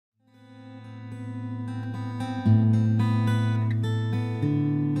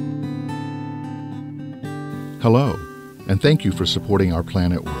Hello, and thank you for supporting our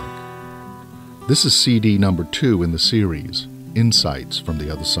planet work. This is CD number 2 in the series, Insights from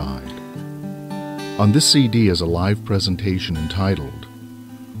the Other Side. On this CD is a live presentation entitled,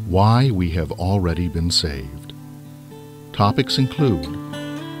 Why We Have Already Been Saved. Topics include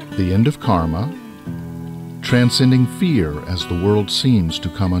the end of karma, transcending fear as the world seems to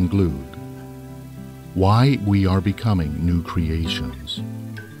come unglued, why we are becoming new creations,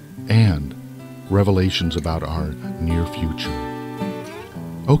 and revelations about our near future.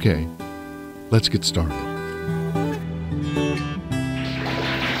 Okay, let's get started.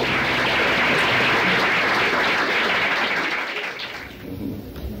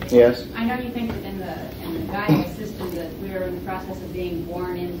 Yes? I know you think that in the Gaia system that we're in the process of being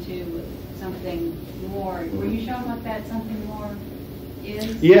born into something more. Were you showing what that something more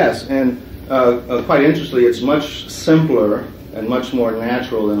is? Yes, and quite interestingly, it's much simpler and much more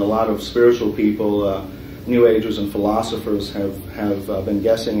natural than a lot of spiritual people, New Agers and philosophers have been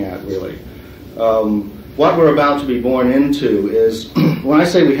guessing at, really. What we're about to be born into is, when I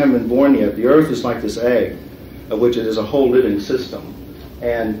say we haven't been born yet, the Earth is like this egg, of which it is a whole living system.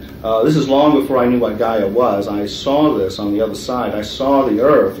 And this is long before I knew what Gaia was. I saw this on the other side. I saw the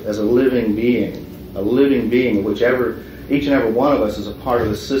Earth as a living being, of which each and every one of us is a part of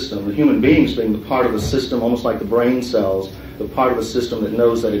the system. The human beings being the part of the system, almost like the brain cells, the part of the system that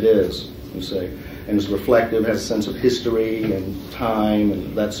knows that it is, you see, and is reflective, has a sense of history and time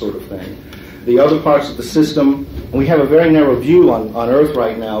and that sort of thing. The other parts of the system, and we have a very narrow view on Earth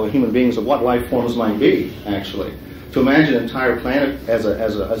right now, human beings, of what life forms might be, actually. To imagine an entire planet as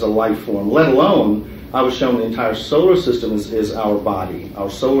a life form, let alone, I was shown the entire solar system is our body,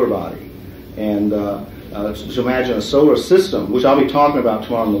 our solar body. And to imagine a solar system, which I'll be talking about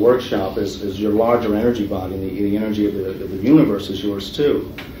tomorrow in the workshop, is your larger energy body, and the energy of the universe is yours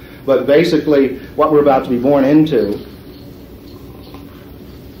too. But basically, what we're about to be born into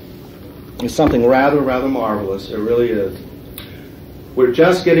is something rather marvelous. It really is. We're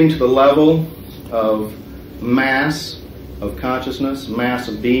just getting to the level of mass of consciousness, mass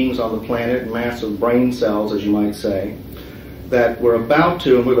of beings on the planet, mass of brain cells, as you might say, that we're about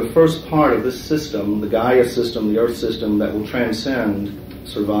to, and we're the first part of this system, the Gaia system, the Earth system, that will transcend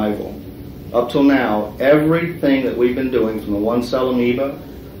survival. Up till now, everything that we've been doing, from the one-cell amoeba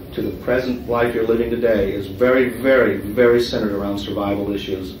to the present life you're living today, is very centered around survival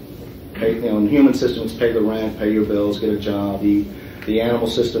issues. In the human systems, pay the rent, pay your bills, get a job. The animal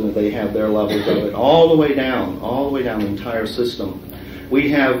system, that they have their levels of it, all the way down the entire system. We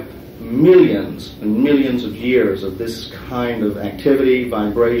have millions and millions of years of this kind of activity,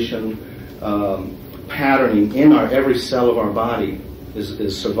 vibration, patterning in every cell of our body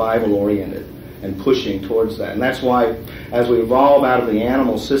is survival oriented and pushing towards that. And that's why, as we evolve out of the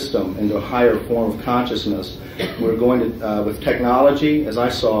animal system into a higher form of consciousness, we're going to, with technology, as I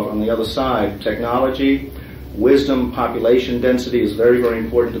saw on the other side, technology, wisdom, population density is very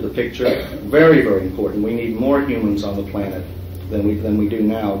important to the picture. Very important. We need more humans on the planet than we do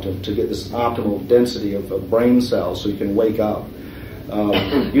now to get this optimal density of brain cells so you can wake up.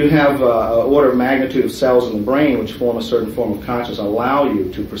 You have an order of magnitude of cells in the brain which form a certain form of consciousness, allow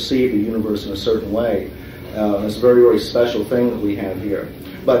you to perceive the universe in a certain way. It's a very special thing that we have here.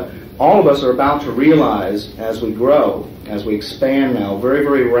 But all of us are about to realize, as we grow, as we expand now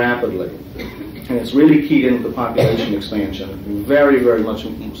very rapidly, and it's really keyed in with the population expansion, very much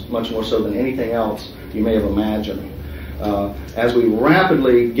more so than anything else you may have imagined. As we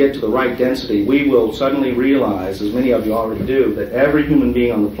rapidly get to the right density, we will suddenly realize, as many of you already do, that every human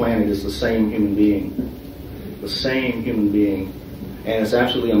being on the planet is the same human being. The same human being. And it's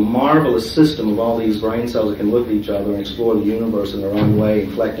absolutely a marvelous system of all these brain cells that can look at each other and explore the universe in their own way,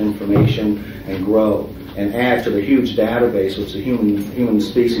 and collect information and grow, and add to the huge database which the human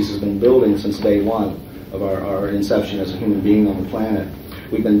species has been building since day one of our inception as a human being on the planet.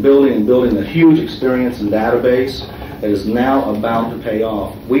 We've been building a huge experience and database that is now about to pay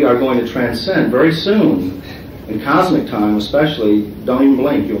off. We are going to transcend very soon, in cosmic time especially. Don't even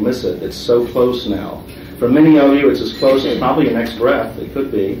blink, you'll miss it. It's so close now. For many of you, it's as close as probably your next breath. It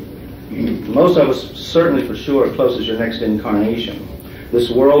could be. Most of us, certainly for sure, as close as your next incarnation.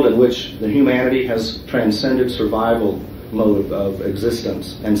 This world in which the humanity has transcended survival mode of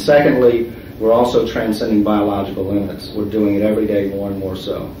existence. And secondly, we're also transcending biological limits. We're doing it every day more and more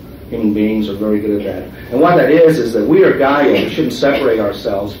so. Human beings are very good at that. And what that is that we are Gaia. We shouldn't separate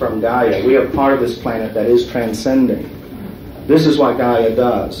ourselves from Gaia. We are part of this planet that is transcending. This is what Gaia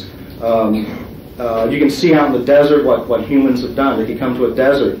does. You can see out in the desert what humans have done. They can come to a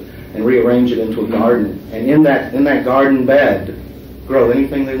desert and rearrange it into a garden. And in that garden bed, grow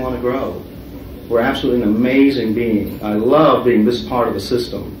anything they want to grow. We're absolutely an amazing being. I love being this part of the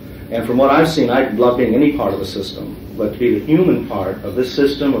system. And from what I've seen, I love being any part of the system. But to be the human part of this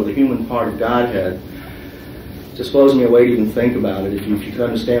system or the human part of Godhead just blows me away to even think about it. If you could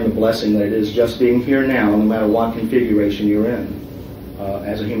understand the blessing that it is just being here now, no matter what configuration you're in,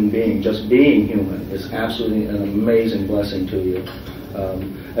 as a human being, just being human is absolutely an amazing blessing to you.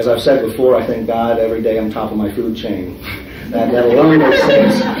 As I've said before, I thank God every day on top of my food chain. That alone makes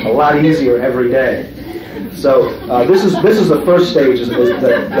things a lot easier every day. So this is the first stage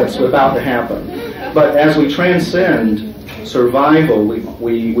that's about to happen. But as we transcend survival,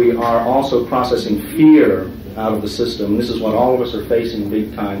 we are also processing fear out of the system. This is what all of us are facing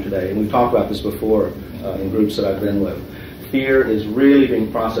big time today. And we've talked about this before in groups that I've been with. Fear is really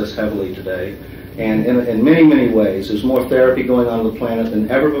being processed heavily today. And in many, many ways, there's more therapy going on the planet than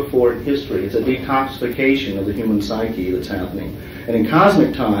ever before in history. It's a detoxification of the human psyche that's happening. And in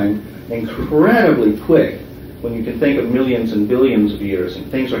cosmic time, incredibly quick, when you can think of millions and billions of years, and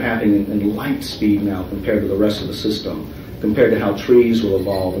things are happening in light speed now compared to the rest of the system, compared to how trees will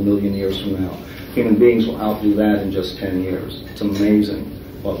evolve a million years from now. Human beings will outdo that in just 10 years. It's amazing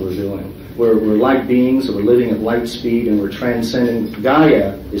what we're doing. We're light beings, and we're living at light speed, and we're transcending.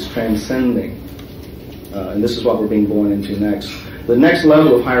 Gaia is transcending. And this is what we're being born into next. The next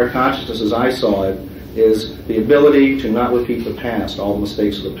level of higher consciousness, as I saw it, is the ability to not repeat the past, all the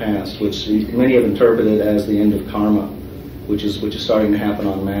mistakes of the past, which many have interpreted as the end of karma, which is starting to happen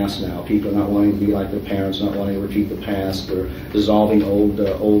en masse now. People are not wanting to be like their parents, not wanting to repeat the past. They're dissolving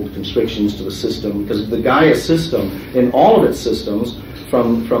old constrictions to the system, because the Gaia system, in all of its systems,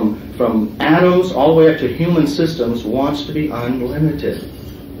 from atoms all the way up to human systems, wants to be unlimited.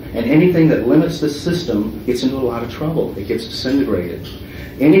 And anything that limits this system gets into a lot of trouble. It gets disintegrated.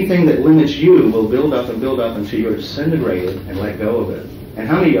 Anything that limits you will build up until you're disintegrated and let go of it. And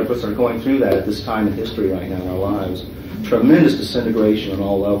how many of us are going through that at this time in history right now in our lives? Tremendous disintegration on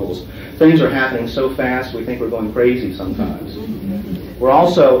all levels. Things are happening so fast we think we're going crazy sometimes. We're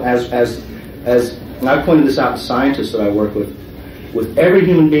also, and I've pointed this out to scientists that I work with every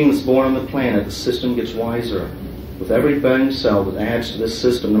human being that's born on the planet, the system gets wiser. With every brain cell that adds to this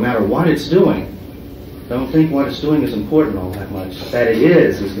system, no matter what it's doing, don't think what it's doing is important all that much. That it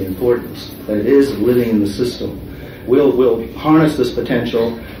is the importance. That it is living in the system. We'll harness this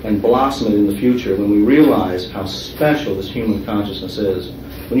potential and blossom it in the future when we realize how special this human consciousness is.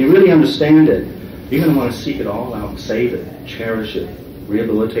 When you really understand it, you're going to want to seek it all out and save it, cherish it,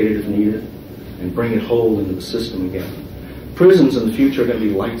 rehabilitate it if needed, and bring it whole into the system again. Prisons in the future are going to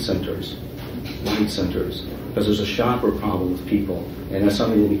be light centers. Light centers. Because there's a chakra problem with people, and that's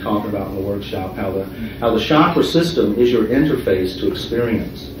something we'll be talking about in the workshop, how the chakra system is your interface to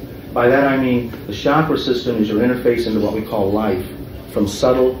experience. By that I mean the chakra system is your interface into what we call life, from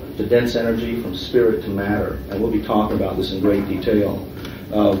subtle to dense energy, from spirit to matter, and we'll be talking about this in great detail.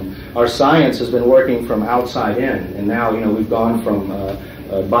 Our science has been working from outside in, and now we've gone from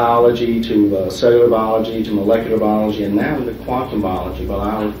biology to cellular biology to molecular biology, and now into quantum biology.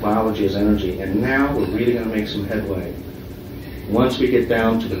 Biology is energy, and now we're really going to make some headway. Once we get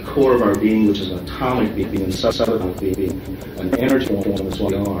down to the core of our being, which is an atomic being, and subatomic being, an energy form is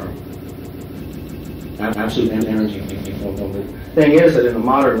what we are. Absolute energy form. The thing is that in the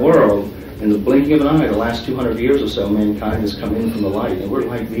modern world, in the blinking of an eye, the last 200 years or so, mankind has come in from the light, and we're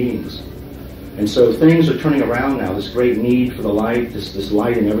light beings. And so things are turning around now. This great need for the light, this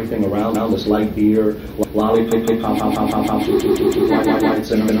light and everything around now, this light beer, lollipop,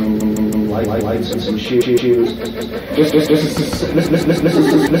 lights and some shoes. This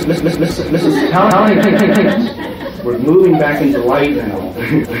is how we're moving back into light now.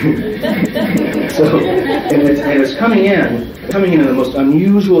 So, and it's coming in the most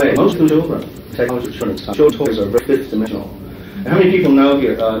unusual way. Most children, technology children are very fifth dimensional. And how many people know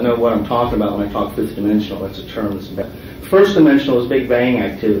here know what I'm talking about when I talk fifth dimensional? That's a term that's bad. First dimensional is Big Bang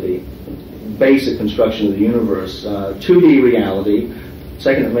activity, basic construction of the universe. 2D reality.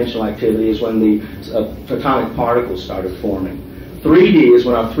 Second dimensional activity is when the atomic particles started forming. 3D is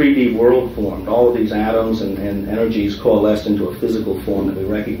when our 3D world formed. All of these atoms and energies coalesced into a physical form that we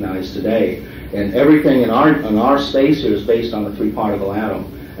recognize today. And everything in our space here is based on a 3-particle atom.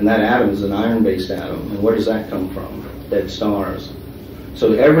 And that atom is an iron-based atom. And where does that come from? Dead stars.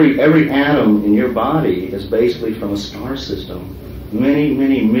 So every atom in your body is basically from a star system. Many,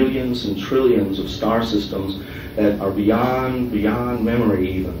 many millions and trillions of star systems that are beyond memory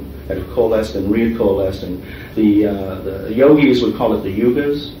even, that have coalesced and recoalesced. And the yogis would call it the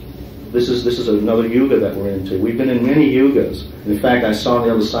yugas. This is another yuga that we're into. We've been in many yugas. In fact, I saw on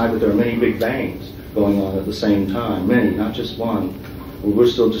the other side that there are many big bangs going on at the same time. Many, not just one. We're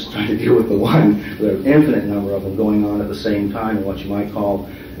still just trying to deal with the one. There are an infinite number of them going on at the same time in what you might call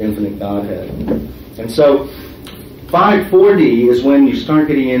infinite Godhead. And so 4D is when you start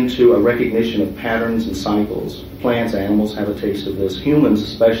getting into a recognition of patterns and cycles. Plants, animals have a taste of this. Humans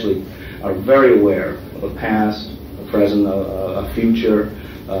especially are very aware of a past, a present, a future,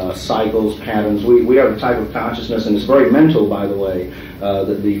 cycles, patterns. We are the type of consciousness, and it's very mental, by the way,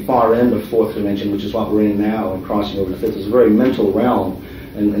 that the far end of fourth dimension, which is what we're in now, and crossing over to fifth, is a very mental realm.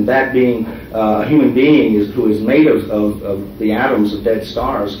 And that being a human being who is made of the atoms of dead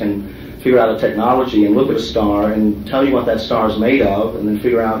stars can figure out a technology and look at a star and tell you what that star is made of, and then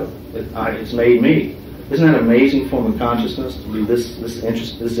figure out it's made me. Isn't that an amazing form of consciousness, to be this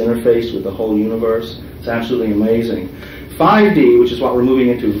interface with the whole universe? It's absolutely amazing. 5D, which is what we're moving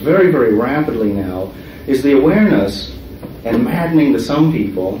into very, very rapidly now, is the awareness, and maddening to some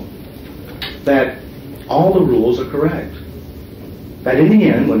people, that all the rules are correct. That in the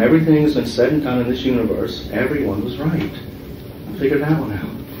end, when everything has been said and done in this universe, everyone was right. I figured that one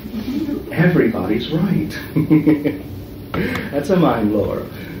out. Everybody's right. That's a mind blower.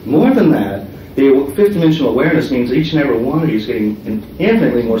 More than that, the fifth dimensional awareness means each and every one of you is getting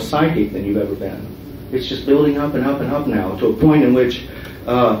infinitely more psychic than you've ever been. It's just building up and up and up now, to a point in which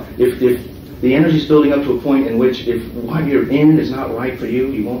if the energy is building up to a point in which if what you're in is not right for you,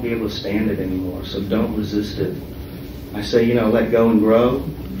 you won't be able to stand it anymore. So don't resist it. I say, let go and grow,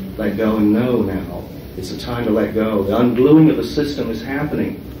 let go and know now. It's a time to let go. The ungluing of the system is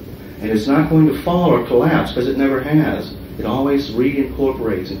happening. And it's not going to fall or collapse, because it never has. It always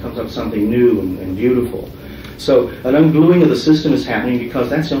reincorporates and comes up something new and beautiful. So an ungluing of the system is happening because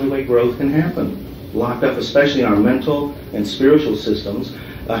that's the only way growth can happen. Locked up, especially in our mental and spiritual systems.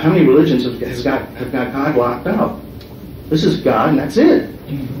 How many religions have got God locked up? This is God, and that's it.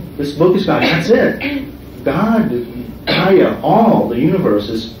 This book is God, and that's it. God, Gaia, all the universe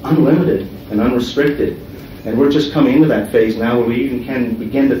is unlimited and unrestricted. And we're just coming into that phase now where we even can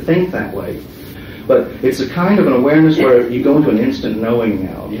begin to think that way. But it's a kind of an awareness where you go into an instant knowing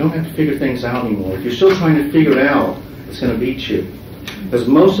now. You don't have to figure things out anymore. If you're still trying to figure it out, it's going to beat you. Because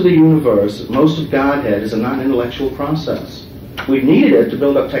most of the universe, most of Godhead is a non-intellectual process. We've needed it to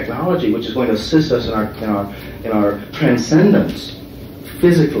build up technology, which is going to assist us in our transcendence,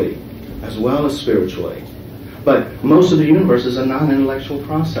 physically as well as spiritually. But most of the universe is a non-intellectual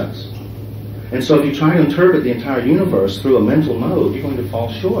process. And so if you try to interpret the entire universe through a mental mode, you're going to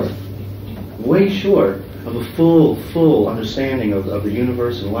fall short. Way short of a full understanding of the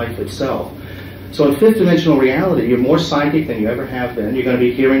universe and life itself. So in fifth dimensional reality, you're more psychic than you ever have been. You're going to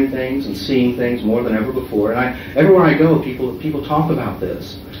be hearing things and seeing things more than ever before. And everywhere I go, people talk about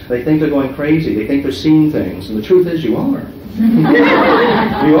this. They think they're going crazy. They think they're seeing things. And the truth is, you are.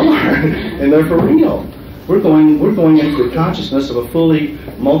 You are. And they're for real. We're going into the consciousness of a fully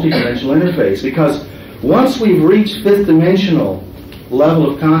multidimensional interface. Because once we've reached fifth dimensional level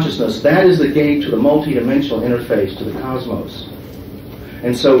of consciousness, that is the gate to the multidimensional interface, to the cosmos.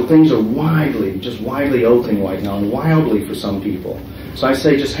 And so things are just widely opening right now, and wildly for some people. So I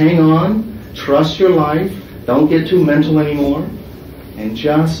say just hang on, trust your life, don't get too mental anymore, and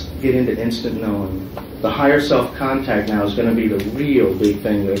just get into instant knowing. The higher self-contact now is going to be the real big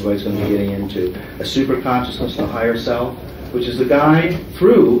thing that everybody's going to be getting into. A super consciousness, the higher self, which is the guide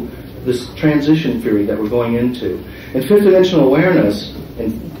through this transition period that we're going into. In fifth dimensional awareness,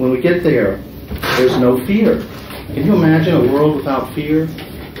 and when we get there, there's no fear. Can you imagine a world without fear?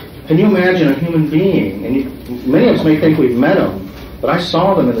 Can you imagine a human being? And many of us may think we've met them, but I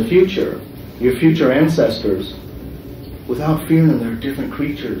saw them in the future, your future ancestors, without fear in them. They're different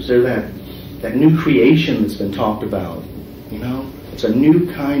creatures. They're that new creation that's been talked about. It's a new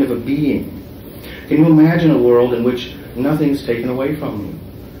kind of a being. Can you imagine a world in which nothing's taken away from you?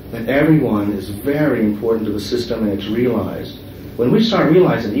 That everyone is very important to the system, and it's realized. When we start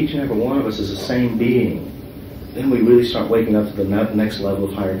realizing each and every one of us is the same being, then we really start waking up to the next level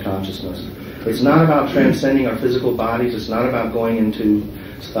of higher consciousness. It's not about transcending our physical bodies. It's not about going into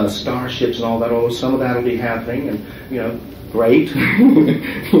starships and all that. Oh, some of that will be happening, and great.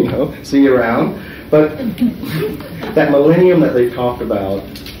 See you around. But that millennium that they've talked about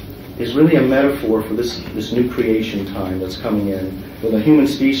is really a metaphor for this new creation time that's coming in, when the human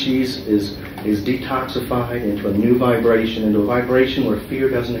species is detoxified into a new vibration, into a vibration where fear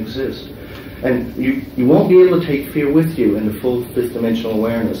doesn't exist. And you won't be able to take fear with you into full fifth dimensional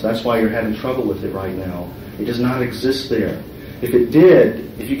awareness. That's why you're having trouble with it right now. It does not exist there. If it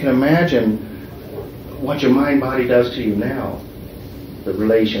did, if you can imagine what your mind-body does to you now, the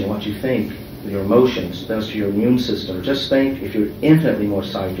relation, what you think, your emotions, does to your immune system. Just think if you're infinitely more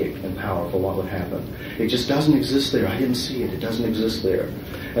psychic and powerful, what would happen? It just doesn't exist there. I didn't see it. It doesn't exist there.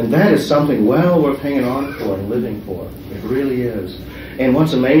 And that is something well worth hanging on for and living for. It really is. And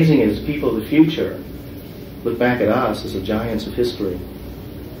what's amazing is people of the future look back at us as the giants of history.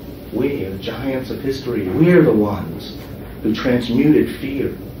 We are the giants of history. We're the ones who transmuted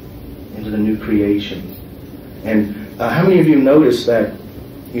fear into the new creation. And how many of you notice that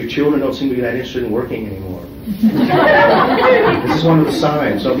your children don't seem to be that interested in working anymore? This is one of the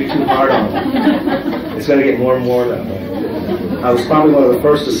signs. Don't be too hard on them. It's going to get more and more that way. I was probably one of the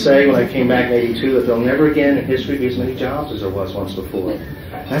first to say when I came back in '82 that there'll never again in history be as many jobs as there was once before.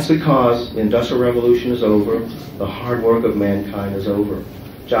 That's because the Industrial Revolution is over. The hard work of mankind is over.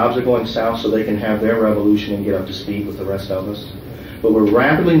 Jobs are going south so they can have their revolution and get up to speed with the rest of us. But we're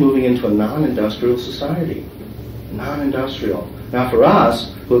rapidly moving into a non-industrial society. Non-industrial. Now for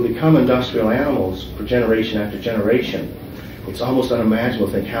us, who have become industrial animals for generation after generation, it's almost unimaginable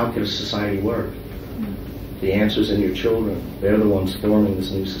to think, how could a society work? The answer's in your children. They're the ones forming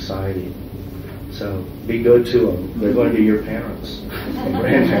this new society. So be good to them. They're going to be your parents and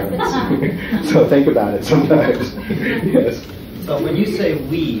grandparents. So think about it sometimes. Yes. So when you say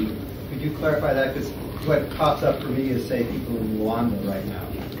we, could you clarify that? Because what pops up for me is, say, people in Rwanda right now.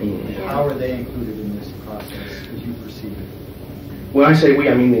 How are they included in this process as you perceive it? When I say we,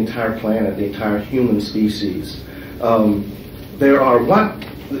 I mean the entire planet, the entire human species. There are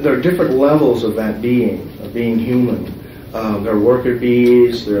different levels of that being, of being human. There are worker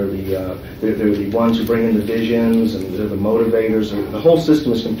bees, they're the ones who bring in the visions, and they're the motivators. And the whole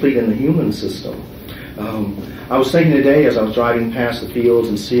system is complete in the human system. I was thinking today as I was driving past the fields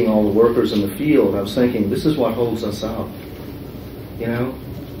and seeing all the workers in the field, I was thinking, this is what holds us up. You know?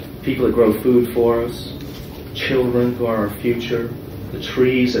 People that grow food for us, children who are our future, the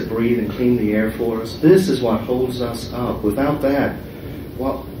trees that breathe and clean the air for us. This is what holds us up. Without that,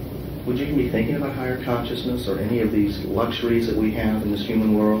 well, would you even be thinking about higher consciousness or any of these luxuries that we have in this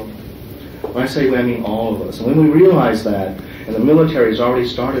human world? When I say we, I mean all of us. And when we realize that, and the military has already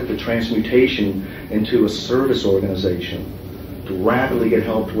started the transmutation into a service organization to rapidly get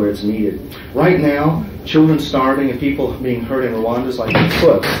help to where it's needed. Right now, children starving and people being hurt in Rwanda is like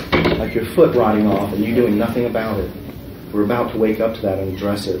your foot rotting off and you doing nothing about it. We're about to wake up to that and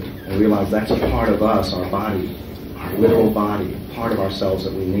address it and realize that's a part of us, our body, our literal body, part of ourselves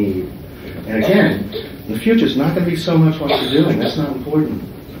that we need. And again, in the future, it's not going to be so much what you're doing. That's not important.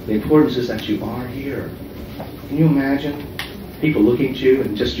 The importance is that you are here. Can you imagine people looking at you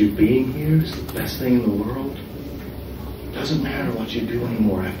and just you being here is the best thing in the world? It doesn't matter what you do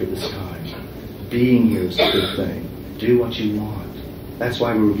anymore after this time. Being here is the good thing. Do what you want. That's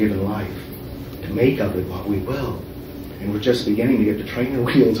why we were given life, to make of it what we will. And we're just beginning to get the training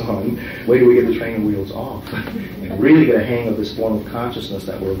wheels on. Wait till we get the training wheels off and really get a hang of this form of consciousness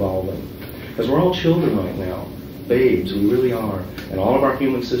that we're evolving. Because we're all children right now. Babes, we really are. And all of our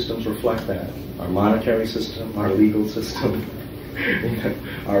human systems reflect that. Our monetary system, our legal system,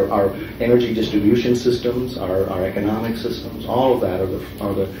 our energy distribution systems, our economic systems, all of that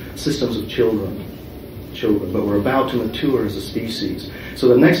are the systems of children. But we're about to mature as a species. So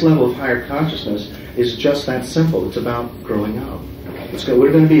the next level of higher consciousness is just that simple. It's about growing up. What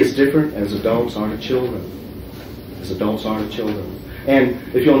we're going to be as different as adults are to children. As adults are to children. And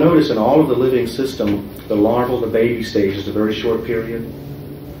if you'll notice in all of the living system, the larval, the baby stage is a very short period.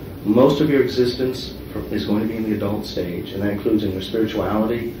 Most of your existence is going to be in the adult stage, and that includes in your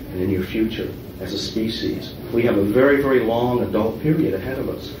spirituality and in your future as a species. We have a very, very long adult period ahead of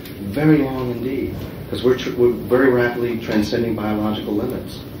us. Very long indeed. Because we're very rapidly transcending biological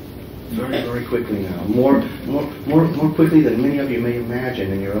limits. Very, very quickly now. More quickly than many of you may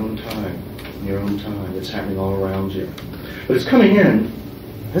imagine in your own time. In your own time. It's happening all around you. But it's coming in.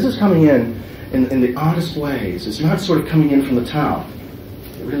 This is coming in the oddest ways. It's not sort of coming in from the top.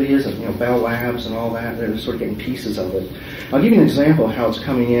 It really isn't. You know, Bell Labs and all that, they're sort of getting pieces of it. I'll give you an example of how it's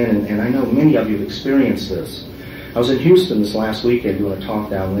coming in, and I know many of you have experienced this. I was in Houston this last weekend doing a talk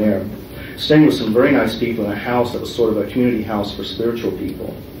down there, staying with some very nice people in a house that was sort of a community house for spiritual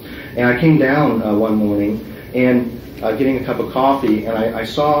people. And I came down one morning and getting a cup of coffee, and I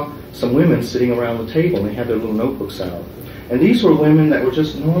saw some women sitting around the table, and they had their little notebooks out. And these were women that were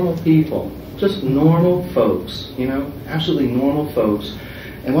just normal people, just normal folks, you know, absolutely normal folks.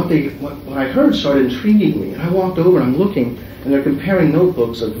 And what I heard started intriguing me. And I walked over and I'm looking, and they're comparing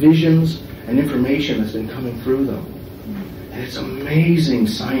notebooks of visions and information that's been coming through them. And it's amazing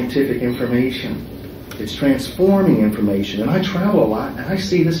scientific information. It's transforming information. And I travel a lot, and I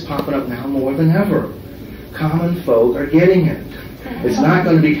see this popping up now more than ever. Common folk are getting it. It's not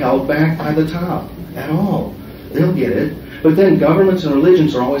going to be held back by the top at all. They'll get it. But then governments and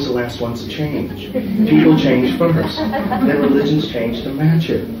religions are always the last ones to change. People change first. Then religions change to match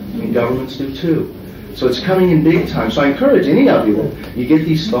it. And governments do too. So it's coming in big time. So I encourage any of you that you get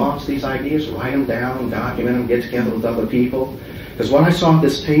these thoughts, these ideas, write them down, document them, get together with other people. Because what I saw at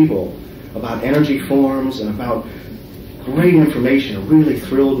this table about energy forms and about great information really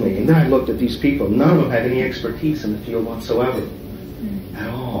thrilled me. And then I looked at these people. None of them had any expertise in the field whatsoever. At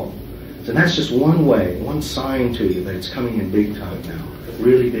all. So that's just one way, one sign to you that it's coming in big time now.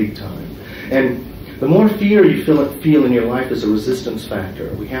 Really big time. And the more fear you feel in your life is a resistance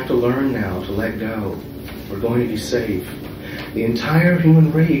factor. We have to learn now to let go. We're going to be safe. The entire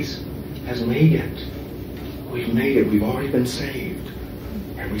human race has made it. We've made it. We've already been saved.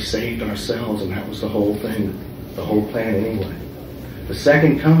 And we saved ourselves, and that was the whole thing. The whole plan anyway. The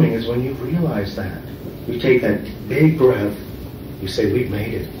second coming is when you realize that. You take that big breath. You say, we've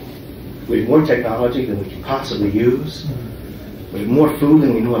made it. We have more technology than we can possibly use. We have more food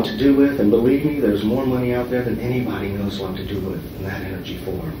than we know what to do with. And believe me, there's more money out there than anybody knows what to do with in that energy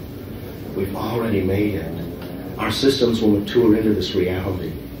form. We've already made it. Our systems will mature into this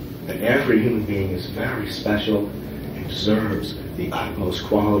reality that every human being is very special and deserves the utmost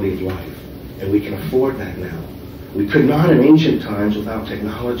quality of life. And we can afford that now. We could not in ancient times without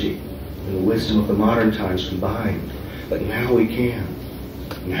technology and the wisdom of the modern times combined. But now we can.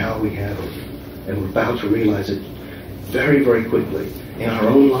 Now we have it. And we're about to realize it very, very quickly. In our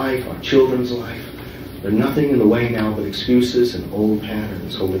own life, our children's life, there's nothing in the way now but excuses and old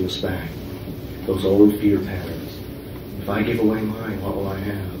patterns holding us back. Those old fear patterns. If I give away mine, what will I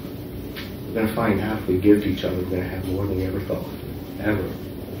have? We're going to find out if we give to each other, we're going to have more than we ever thought. Ever.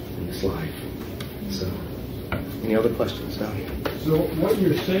 In this life. So, any other questions down here? So what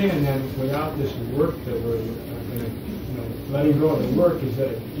you're saying then, without this work that we're letting go of the work, is that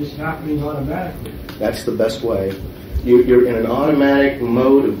it's just happening automatically. That's the best way. You're in an automatic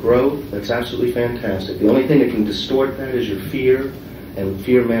mode of growth. That's absolutely fantastic. The only thing that can distort that is your fear, and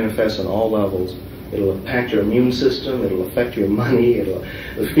fear manifests on all levels. It'll impact your immune system. It'll affect your money.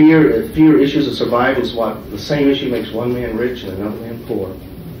 The fear issues of survival is what the same issue makes one man rich and another man poor.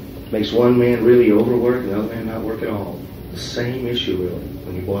 Makes one man really overwork and another man not work at all. The same issue, really,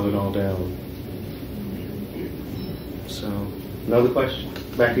 when you boil it all down. So, another question?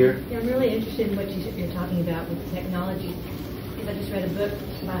 Back here? Yeah, I'm really interested in what you're talking about with technology. Because I just read a book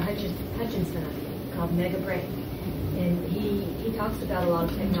by Hutchinson called Mega Brain. And he talks about a lot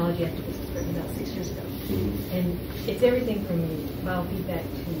of technology after this was written about 6 years ago. Mm-hmm. And it's everything from biofeedback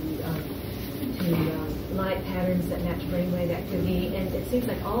to light patterns that match brainwave activity, and it seems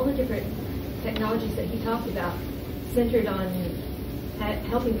like all the different technologies that he talked about centered on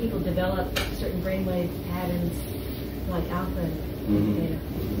helping people develop certain brainwave patterns like alpha and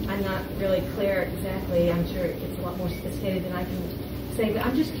beta. I'm not really clear exactly. I'm sure it's a lot more sophisticated than I can say, but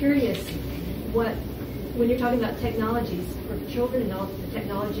I'm just curious when you're talking about technologies for children and all the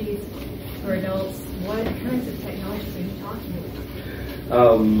technologies for adults, what kinds of technologies are you talking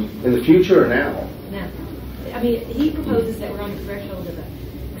about? In the future or now? Now, I mean, he proposes that we're on the threshold of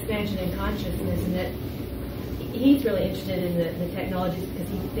expansion in consciousness, and that he's really interested in the technologies because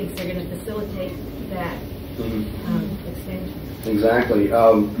he thinks they're going to facilitate that expansion. Exactly.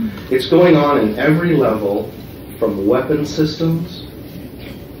 It's going on in every level, from weapon systems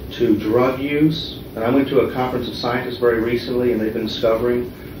to drug use. And I went to a conference of scientists very recently, and they've been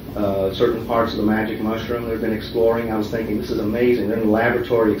discovering certain parts of the magic mushroom they've been exploring. I was thinking, this is amazing. They're in the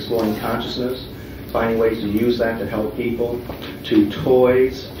laboratory exploring consciousness, finding ways to use that to help people, to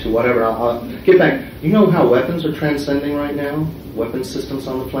toys, to whatever. I'll get back. You know how weapons are transcending right now? Weapon systems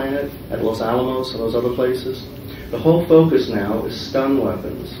on the planet, at Los Alamos and those other places. The whole focus now is stun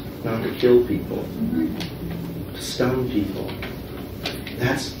weapons, not to kill people, to stun people.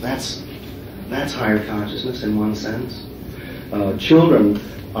 That's higher consciousness in one sense. Children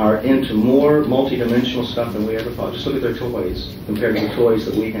are into more multidimensional stuff than we ever thought. Just look at their toys compared to the toys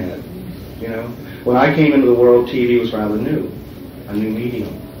that we had. You know, when I came into the world, TV was rather new, a new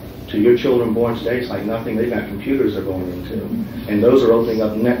medium. To your children born today, it's like nothing. They've got computers they're going into, and those are opening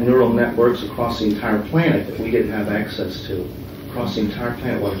up neural networks across the entire planet that we didn't have access to. Across the entire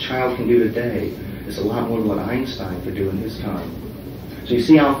planet, what a child can do today is a lot more than what Einstein could do in his time. So you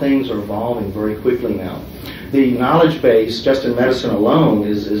see how things are evolving very quickly now. The knowledge base, just in medicine alone,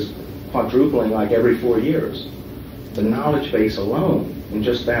 is quadrupling like every 4 years. The knowledge base alone in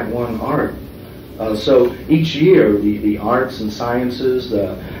just that one art. So each year, the arts and sciences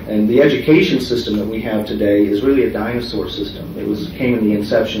and the education system that we have today is really a dinosaur system. It came in the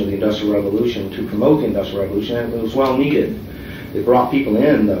inception of the Industrial Revolution to promote the Industrial Revolution, and it was well needed. It brought people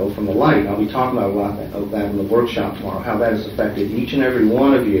in, though, from the light. I'll be talking about a lot of that in the workshop tomorrow, how that has affected each and every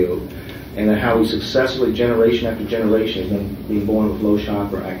one of you, and then how we successfully, generation after generation, have been being born with low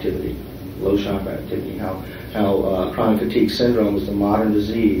chakra activity. Low chakra activity. How chronic fatigue syndrome is the modern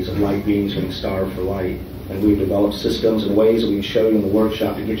disease of light beings being starved for light. And we've developed systems and ways that we can show you in the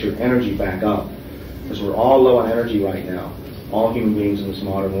workshop to get your energy back up. Because we're all low on energy right now. All human beings in this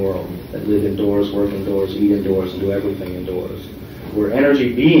modern world that live indoors, work indoors, eat indoors, and do everything indoors. We're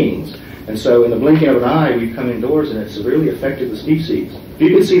energy beings. And so in the blinking of an eye, we've come indoors, and it's severely affected the species. If you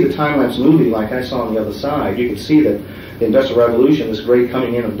could see the time-lapse movie like I saw on the other side, you could see that the Industrial Revolution, this great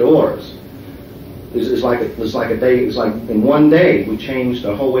coming in of doors, is like a day. It's like in one day we changed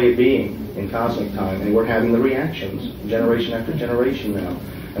the whole way of being in cosmic time, and we're having the reactions generation after generation now.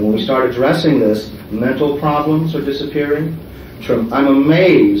 And when we start addressing this, mental problems are disappearing. I'm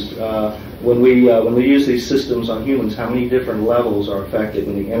amazed when we use these systems on humans, how many different levels are affected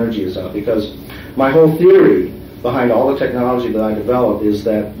when the energy is up. Because my whole theory behind all the technology that I developed is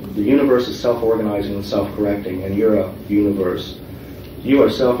that the universe is self-organizing and self-correcting, and you're a universe. You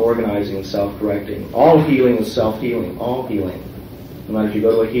are self-organizing and self-correcting. All healing is self-healing. All healing. No matter if you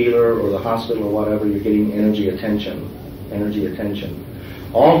go to a healer or the hospital or whatever, you're getting energy attention. Energy attention.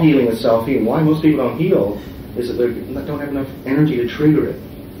 All healing is self-healing. Why most people don't heal is that they don't have enough energy to trigger it.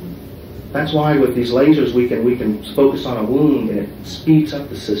 That's why with these lasers we can focus on a wound, and it speeds up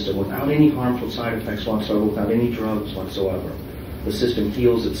the system without any harmful side effects whatsoever, without any drugs whatsoever. The system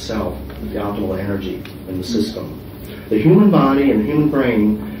heals itself with the optimal energy in the system. The human body and the human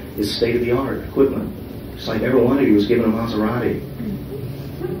brain is state-of-the-art equipment. It's like every one of you was given a Maserati.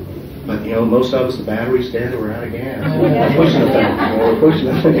 But, you know, most of us, the battery's dead or we're out of gas. We're pushing the thing. We're pushing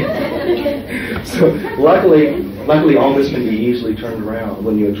the thing. So luckily all this can be easily turned around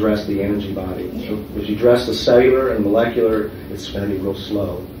when you address the energy body. So if you address the cellular and molecular, it's going to be real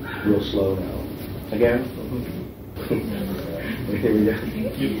slow now. Again? Here we go.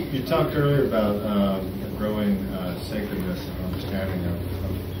 You talked earlier about growing sacredness and understanding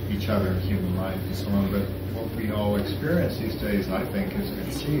of each other, human life, and so on. But what we all experience these days, I think,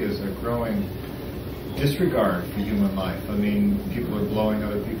 is a growing disregard for human life. I mean, people are blowing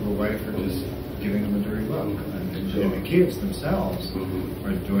other people away for just giving them a dirty look, and the kids themselves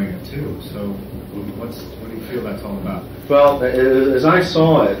are doing it too. So, what do you feel that's all about? Well, as I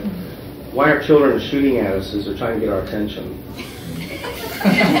saw it, why our children are shooting at us is they're trying to get our attention.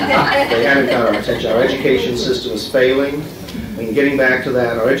 They haven't got our attention. Our education system is failing. And getting back to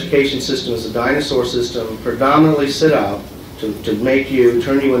that, our education system is a dinosaur system predominantly set up to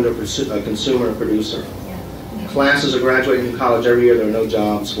turn you into a consumer and producer. Classes are graduating from college every year. There are no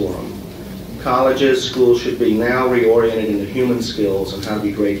jobs for them. Colleges, schools should be now reoriented into human skills and how to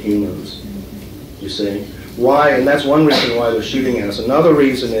be great humans. You see? Why? And that's one reason why they're shooting at us. Another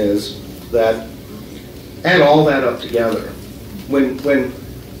reason is that, add all that up together, when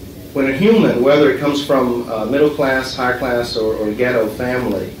a human, whether it comes from a middle class, higher class, or a ghetto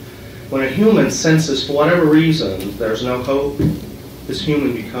family, when a human senses for whatever reason there's no hope, this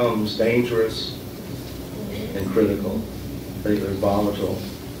human becomes dangerous and critical. They're volatile.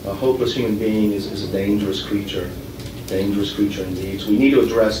 A hopeless human being is a dangerous creature indeed. So we need to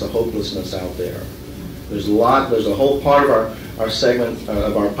address the hopelessness out there. There's a whole part of our segment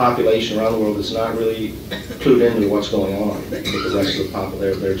of our population around the world that's not really clued into what's going on with the rest of the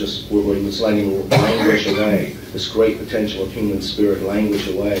population. We're just letting languish away. This great potential of human spirit languish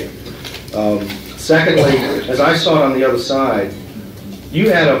away. Secondly, as I saw it on the other side,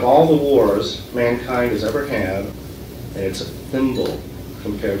 you add up all the wars mankind has ever had, and it's a thimble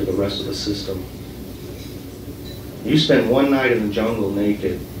compared to the rest of the system. You spend one night in the jungle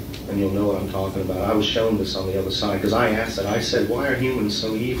naked, and you'll know what I'm talking about. I was shown this on the other side because I asked that. I said, why are humans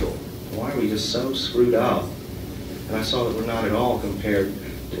so evil? Why are we just so screwed up? And I saw that we're not at all compared,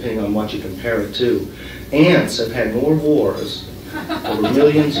 depending on what you compare it to. Ants have had more wars over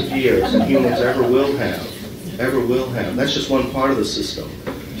millions of years than humans ever will have. Ever will have. That's just one part of the system.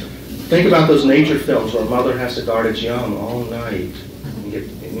 Think about those nature films where a mother has to guard its young all night. And get,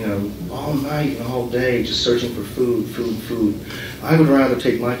 all night and all day just searching for food. I would rather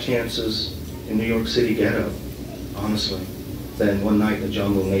take my chances in New York City ghetto, honestly, than one night in the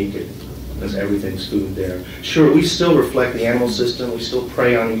jungle naked, because everything's food there. Sure, we still reflect the animal system. We still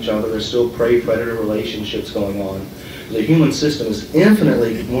prey on each other. There's still prey-predator relationships going on. The human system is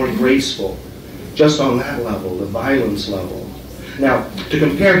infinitely more graceful just on that level, the violence level. Now, to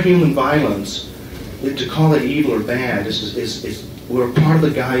compare human violence, to call it evil or bad, we're part of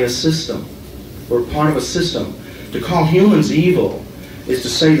the Gaia system. We're part of a system. To call humans evil is to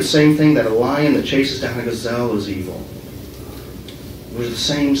say the same thing that a lion that chases down a gazelle is evil. We're the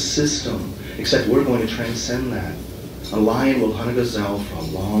same system, except we're going to transcend that. A lion will hunt a gazelle for a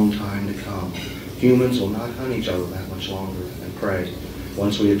long time to come. Humans will not hunt each other that much longer and prey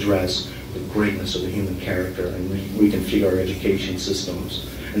once we address the greatness of the human character and reconfigure our education systems.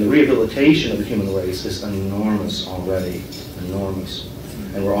 And the rehabilitation of the human race is enormous already, enormous.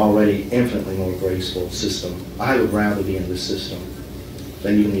 And we're already infinitely more graceful system. I would rather be in this system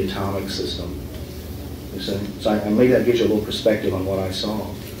than even the atomic system. You see? So maybe that gives you a little perspective on what I saw.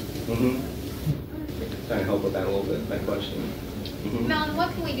 Trying to help with that a little bit, that question. Mellen,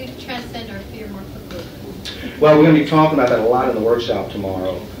 what can we do to transcend our fear more quickly? Well, we're going to be talking about that a lot in the workshop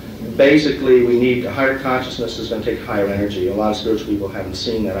tomorrow. Basically, we need a higher consciousness is going to take higher energy. A lot of spiritual people haven't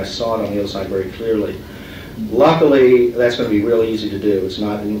seen that. I saw it on the other side very clearly. Luckily, that's going to be really easy to do. It's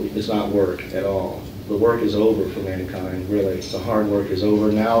not work at all. The work is over for mankind, really. The hard work is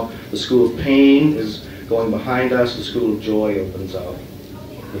over. Now the school of pain is going behind us. The school of joy opens up.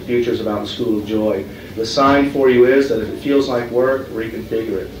 The future is about the school of joy. The sign for you is that if it feels like work,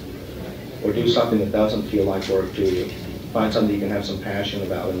 reconfigure it. Or do something that doesn't feel like work to you. Find something you can have some passion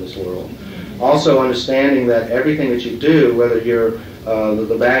about in this world. Also understanding that everything that you do, whether you're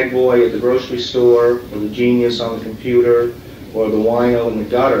the bag boy at the grocery store, or the genius on the computer, or the wino in the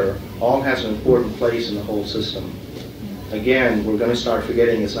gutter, all has an important place in the whole system. Again, we're going to start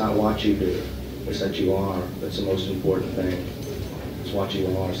forgetting it's not what you do, it's that you are. That's the most important thing. It's what you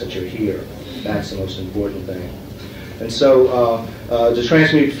are, it's that you're here. That's the most important thing. And so to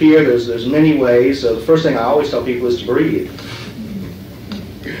transmute fear, there's many ways. The first thing I always tell people is to breathe.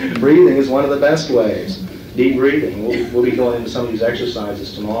 Breathing is one of the best ways. Deep breathing. We'll be going into some of these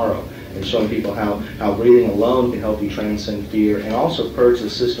exercises tomorrow and showing people how breathing alone can help you transcend fear and also purge the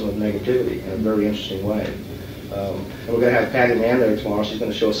system of negativity in a very interesting way. And we're going to have Patty Mann there tomorrow. She's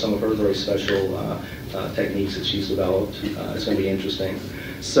going to show us some of her very special techniques that she's developed. It's going to be interesting.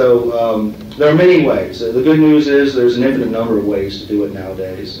 So there are many ways. The good news is there's an infinite number of ways to do it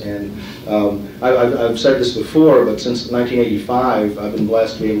nowadays. And I've said this before, but since 1985, I've been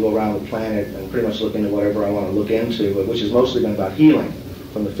blessed to be able to go around the planet and pretty much look into whatever I want to look into, which has mostly been about healing,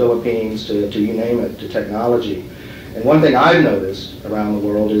 from the Philippines to you name it, to technology. And one thing I've noticed around the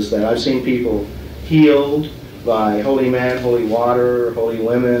world is that I've seen people healed by holy men, holy water, holy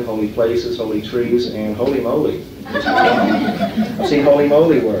women, holy places, holy trees, and holy moly. I've seen holy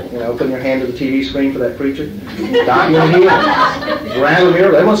moly work. You know, putting your hand to the TV screen for that preacher, knocking and healing. Grab a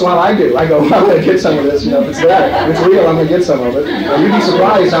mirror. Every once in a while I do. I go, I'm going to get some of this. You know, if it's there, if it's real, I'm going to get some of it. And you'd be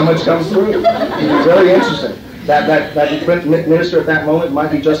surprised how much comes through. It's very interesting. That minister at that moment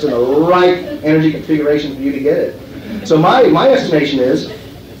might be just in the right energy configuration for you to get it. So my estimation is,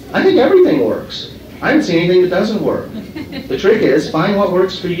 I think everything works. I haven't seen anything that doesn't work. The trick is, find what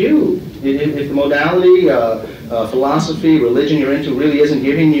works for you. If the modality, philosophy, religion you're into really isn't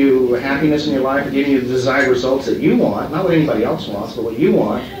giving you happiness in your life or giving you the desired results that you want, not what anybody else wants, but what you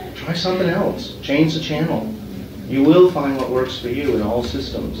want, try something else. Change the channel. You will find what works for you in all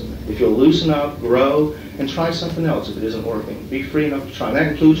systems. If you'll loosen up, grow, and try something else if it isn't working. Be free enough to try. And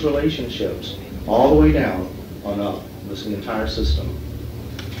that includes relationships, all the way down on up. This is the entire system.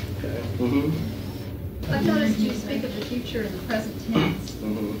 Okay. I've noticed you speak of the future in the present tense.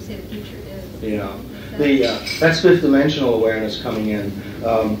 You say the future is. Yeah. That's fifth dimensional awareness coming in.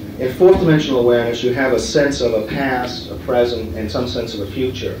 In fourth dimensional awareness, you have a sense of a past, a present, and some sense of a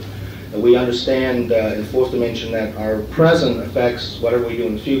future. We understand in fourth dimension that our present affects whatever we do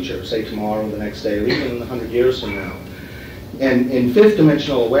in the future, say tomorrow, the next day, or even 100 years from now. And in fifth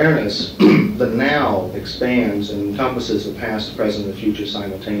dimensional awareness, the now expands and encompasses the past, the present, and the future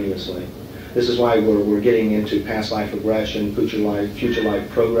simultaneously. This is why we're getting into past life regression, future life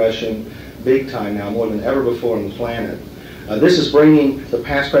progression, big time now, more than ever before on the planet. This is bringing the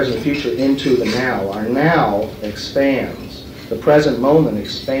past, present, and future into the now. Our now expands. The present moment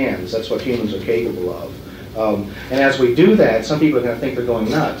expands. That's what humans are capable of. And as we do that, some people are going to think they're going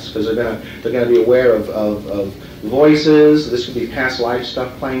nuts because they're going to be aware of voices. This could be past life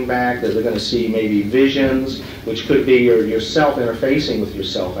stuff playing back. That they're going to see maybe visions, which could be yourself interfacing with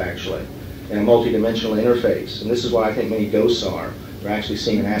yourself actually. In a multi-dimensional interface. And this is what I think many ghosts are. They're actually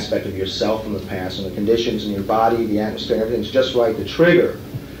seeing an aspect of yourself from the past and the conditions in your body, the atmosphere, everything's just right to trigger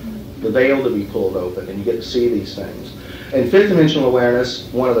the veil to be pulled open, and you get to see these things. In fifth dimensional awareness,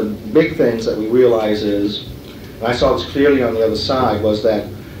 one of the big things that we realize is, and I saw this clearly on the other side, was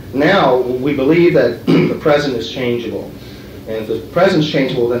that now we believe that the present is changeable. And if the present is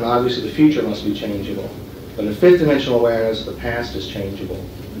changeable, then obviously the future must be changeable. But in fifth dimensional awareness, the past is changeable.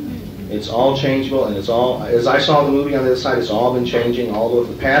 It's all changeable, and it's all, as I saw the movie on the other side, it's all been changing. Although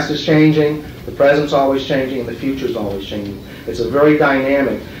the past is changing, the present's always changing, and the future's always changing. It's a very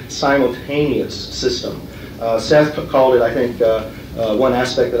dynamic, simultaneous system. Seth called it, I think, one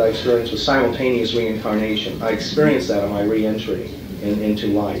aspect that I experienced was simultaneous reincarnation. I experienced that on my re-entry into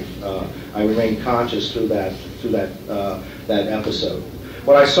life. I remained conscious through that episode.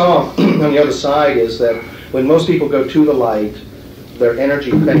 What I saw on the other side is that when most people go to the light, their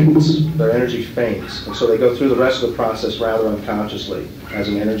energy faints. And so they go through the rest of the process rather unconsciously as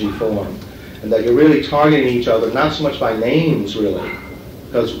an energy form. And that you're really targeting each other, not so much by names really,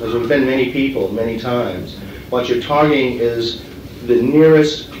 because we've been many people many times. What you're targeting is the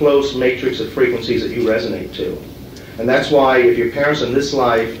nearest close matrix of frequencies that you resonate to. And that's why if your parents in this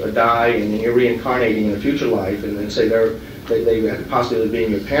life die and then you're reincarnating in a future life, and then say they have the possibility of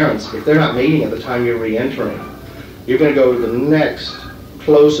being your parents, if they're not mating at the time you're re-entering, you're going to go to the next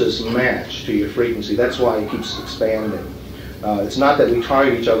closest match to your frequency. That's why it keeps expanding. It's not that we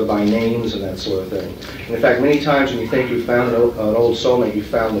target each other by names and that sort of thing. And in fact, many times when you think you've found an old soulmate, you've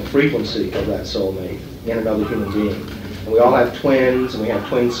found the frequency of that soulmate in another human being. And we all have twins, and we have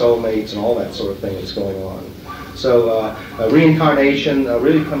twin soulmates, and all that sort of thing that's going on. So reincarnation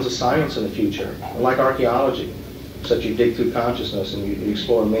really becomes a science in the future, like archaeology. Except you dig through consciousness and you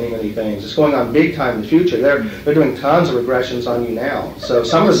explore many, many things. It's going on big time in the future. They're doing tons of regressions on you now. So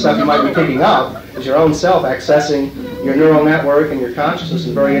some of the stuff you might be picking up is your own self accessing your neural network and your consciousness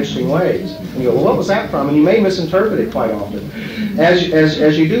in very interesting ways. And you go, well, what was that from? And you may misinterpret it quite often.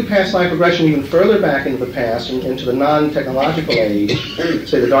 As you do past life regression even further back into the past, into the non-technological age,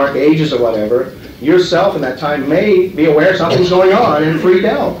 say the dark ages or whatever, yourself in that time may be aware something's going on and freak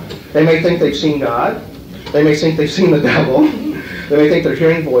out. They may think they've seen God. They may think they've seen the devil. They may think they're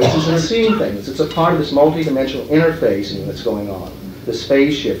hearing voices and seeing things. It's a part of this multi-dimensional interfacing that's going on, this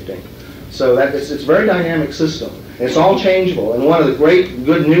phase shifting. So it's a very dynamic system. And it's all changeable. And one of the great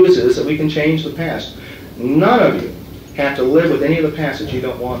good news is that we can change the past. None of you have to live with any of the past that you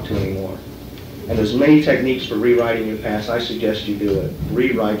don't want to anymore. And there's many techniques for rewriting your past. I suggest you do it.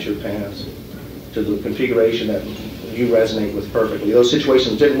 Rewrite your past to the configuration that you resonate with perfectly. Those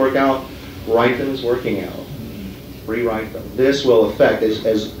situations didn't work out, write them as working out. Rewrite them. This will affect,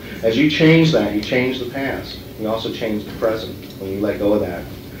 as you change that, you change the past. You also change the present when you let go of that.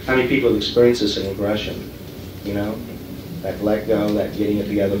 How many people have experienced this in regression? You know? That let go, that getting it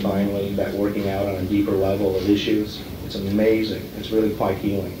together finally, that working out on a deeper level of issues. It's amazing. It's really quite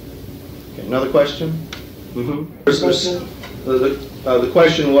healing. Okay, another question? Mm-hmm. The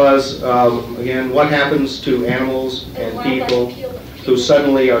question was, again, what happens to animals and people who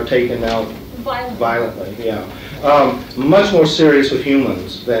suddenly are taken out violently? Yeah. Much more serious with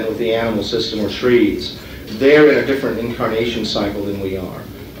humans than with the animal system or trees. They're in a different incarnation cycle than we are.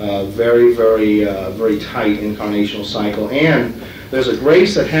 Very, very, very tight incarnational cycle. And there's a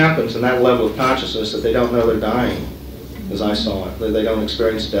grace that happens in that level of consciousness that they don't know they're dying, as I saw it. They don't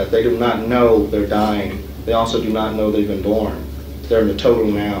experience death. They do not know they're dying. They also do not know they've been born. They're in the total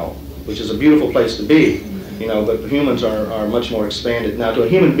now, which is a beautiful place to be. You know, but humans are much more expanded. Now, to a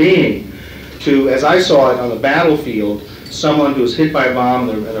human being, as I saw it on the battlefield, someone who's hit by a bomb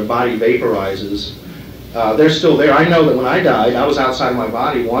and their body vaporizes, they're still there. I know that when I died, I was outside my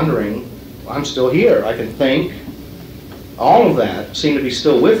body wondering, I'm still here. I can think. All of that seemed to be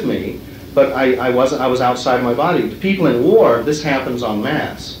still with me, but I was outside my body. To people in war, this happens en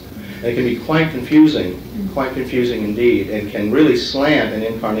masse. And it can be quite confusing indeed, and can really slant an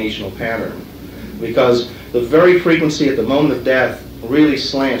incarnational pattern. Because the very frequency at the moment of death really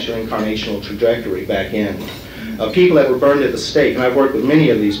slants your incarnational trajectory back in. People that were burned at the stake, and I've worked with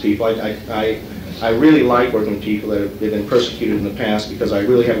many of these people. I really like working with people that have been persecuted in the past because I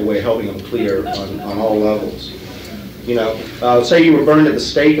really have a way of helping them clear on all levels. You know, say you were burned at the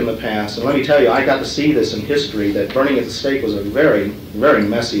stake in the past, and let me tell you, I got to see this in history, that burning at the stake was a very, very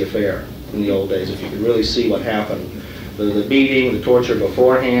messy affair in the old days, if you could really see what happened. The beating, the torture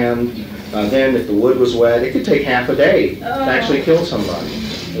beforehand, then if the wood was wet, it could take half a day to actually kill somebody.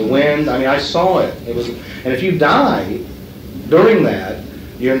 The wind, I mean, I saw it. And if you die during that,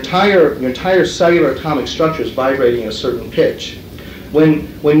 your entire cellular atomic structure is vibrating at a certain pitch.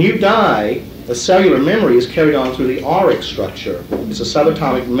 When you die, the cellular memory is carried on through the auric structure. It's a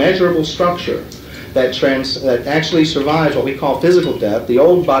subatomic measurable structure that actually survives what we call physical death. The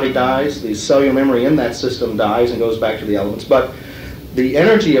old body dies, the cellular memory in that system dies and goes back to the elements, but the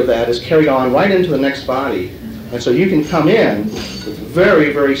energy of that is carried on right into the next body. And so you can come in with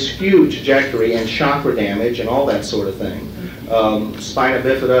very, very skewed trajectory and chakra damage and all that sort of thing. Spina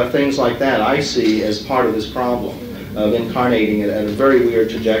bifida, things like that I see as part of this problem. of incarnating at a very weird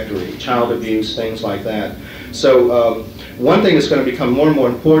trajectory, child abuse, things like that. So one thing that's going to become more and more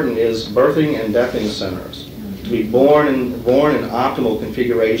important is birthing and deathing centers. To be born in optimal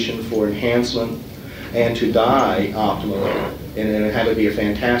configuration for enhancement, and to die optimally, and have it be a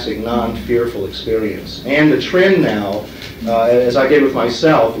fantastic, non-fearful experience. And the trend now, as I did with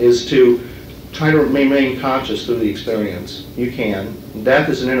myself, is to try to remain conscious through the experience. You can. Death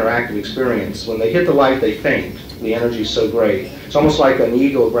is an interactive experience. When they hit the light, they faint. The energy is so great. It's almost like an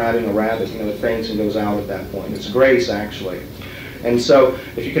eagle grabbing a rabbit. You know, it faints and goes out at that point. It's grace, actually. And so,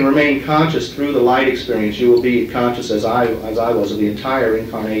 if you can remain conscious through the light experience, you will be conscious, as I was, of the entire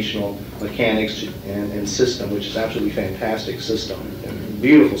incarnational mechanics and system, which is absolutely fantastic system,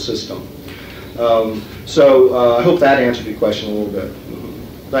 beautiful system. I hope that answered your question a little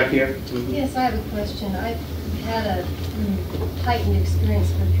bit. Back here? Yes, I have a question. I've had a heightened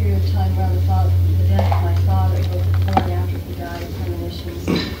experience for a period of time around the death of my father, both before and after he died, premonitions,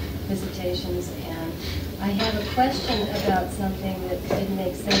 visitations, and I have a question about something that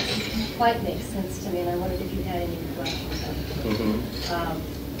didn't quite make sense to me, and I wondered if you had any reflections on it.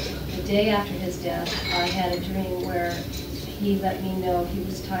 The day after his death, I had a dream where he let me know he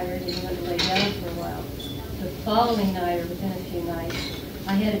was tired and he wanted to lay down for a while. The following night, or within a few nights,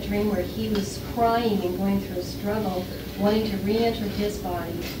 I had a dream where he was crying and going through a struggle, wanting to re-enter his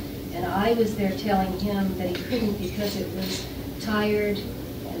body, and I was there telling him that he couldn't because it was tired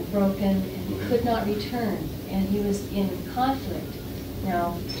and broken, and he could not return, and he was in conflict.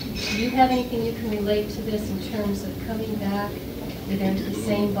 Now, do you have anything you can relate to this in terms of coming back either into the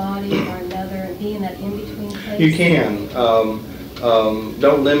same body or another and being in that in-between place? You can.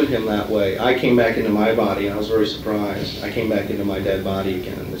 Don't limit him that way. I came back into my body, and I was very surprised. I came back into my dead body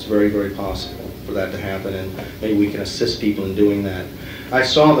again. It's very, very possible for that to happen, and maybe we can assist people in doing that. I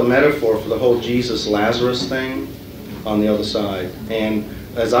saw the metaphor for the whole Jesus-Lazarus thing on the other side, and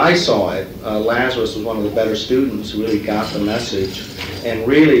as I saw it, Lazarus was one of the better students who really got the message, and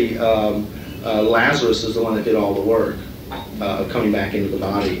really Lazarus is the one that did all the work of coming back into the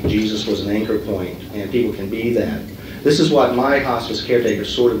body. Jesus was an anchor point, and people can be that. This is what my hospice caretaker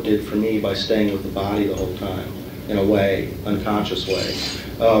sort of did for me by staying with the body the whole time, in a way, unconscious way.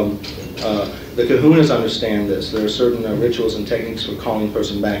 The kahunas understand this. There are certain rituals and techniques for calling a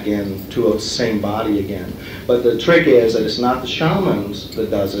person back in to a same body again. But the trick is that it's not the shamans that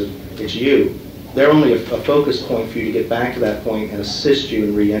does it, it's you. They're only a focus point for you to get back to that point and assist you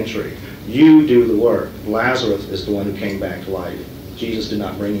in re-entry. You do the work. Lazarus is the one who came back to life. Jesus did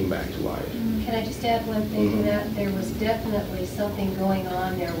not bring him back to life. Can I just add one thing to that? There was definitely something going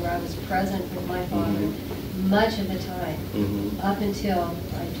on there where I was present with my father much of the time, up until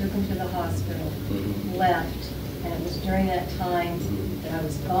I took him to the hospital, left, and it was during that time that I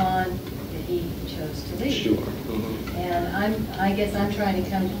was gone that he chose to leave. Sure. And I guess I'm trying to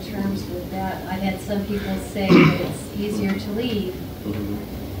come to terms with that. I've had some people say that it's easier to leave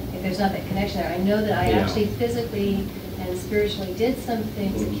if there's not that connection there. I know that I actually physically and spiritually did some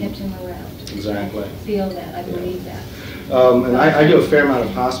things that kept him around. Exactly. I feel that. I believe that. And I do a fair amount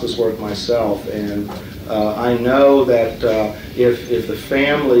of hospice work myself, and I know that if the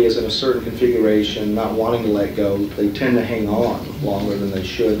family is in a certain configuration, not wanting to let go, they tend to hang on longer than they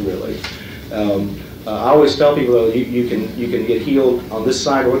should, really. I always tell people, though, you can get healed on this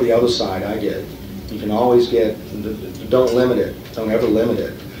side or the other side. I did. You can always get. Don't limit it. Don't ever limit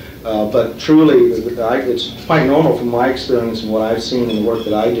it. But truly, it's quite normal from my experience and what I've seen in the work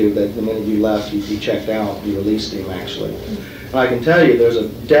that I do, that the minute you left, you checked out, you released him, actually. And I can tell you there's a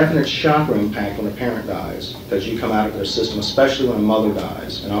definite chakra impact when a parent dies, because you come out of their system, especially when a mother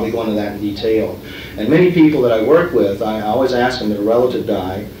dies. And I'll be going into that in detail. And many people that I work with, I always ask them, did a relative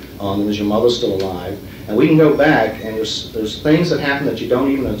die? Is your mother still alive? And we can go back, and there's things that happen that you don't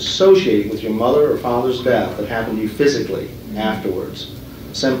even associate with your mother or father's death that happen to you physically afterwards.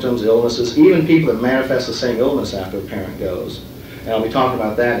 Symptoms, illnesses, even people that manifest the same illness after a parent goes. And I'll be talking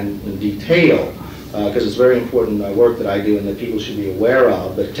about that in detail, because it's very important work that I do and that people should be aware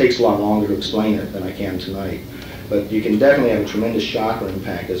of, but it takes a lot longer to explain it than I can tonight. But you can definitely have a tremendous chakra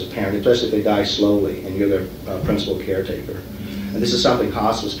impact as a parent, especially if they die slowly and you're their principal caretaker. And this is something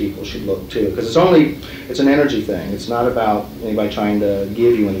hospice people should look to, because it's an energy thing. It's not about anybody trying to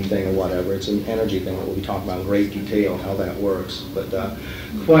give you anything or whatever. It's an energy thing that we'll be talking about in great detail, how that works. But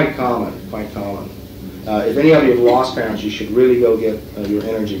quite common, quite common. If any of you have lost parents, you should really go get your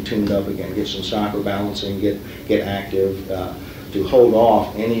energy tuned up again, get some chakra balancing, get active, to hold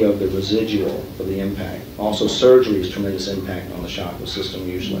off any of the residual of the impact. Also, surgery has tremendous impact on the chakra system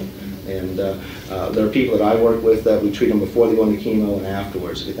usually. And there are people that I work with that we treat them before they go into chemo and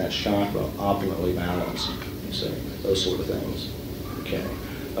afterwards to get that chakra optimally balanced, you see. those sort of things. Okay.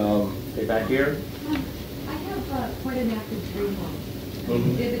 Okay, back here. I have quite an active dream life.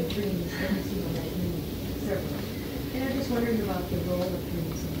 Vivid dreams every single day, several. And I'm just wondering about the role of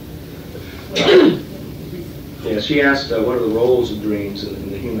dreams in Yeah, she asked what are the roles of dreams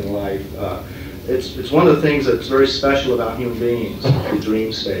in the human life. It's one of the things that's very special about human beings, the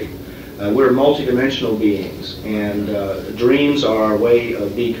dream state. We're multidimensional beings, and dreams are our way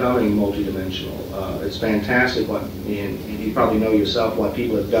of becoming multidimensional. It's fantastic what, and you probably know yourself, what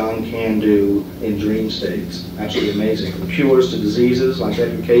people have done, can do in dream states. Absolutely amazing. From cures to diseases, like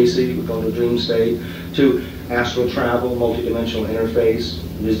Edgar Casey, who go into a dream state, to astral travel, multidimensional interface,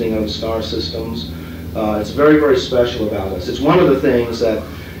 visiting other star systems. It's very, very special about us. It's one of the things that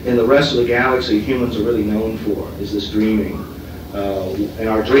in the rest of the galaxy humans are really known for, is this dreaming. And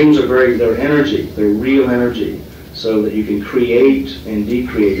our dreams are they're energy, they're real energy, so that you can create and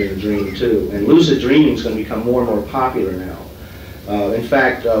decreate in a dream too. And lucid dreaming is going to become more and more popular now. In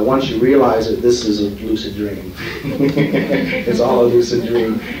fact, once you realize that this is a lucid dream, it's all a lucid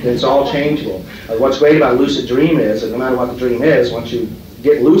dream, and it's all changeable. What's great about lucid dream is that no matter what the dream is, once you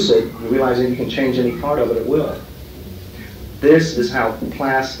get lucid, you realize that you can change any part of it at will. This is how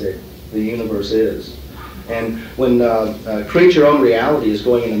plastic the universe is. And when Create Your Own Reality is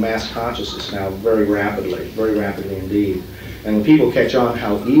going into mass consciousness now very rapidly indeed. And when people catch on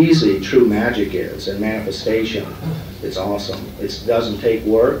how easy true magic is and manifestation, it's awesome. It doesn't take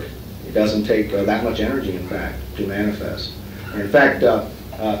work. It doesn't take that much energy, in fact, to manifest. And in fact,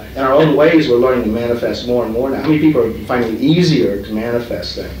 in our own ways, we're learning to manifest more and more now. How many people are finding it easier to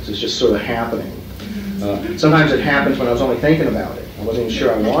manifest things? It's just sort of happening. Sometimes it happens when I was only thinking about it. I wasn't even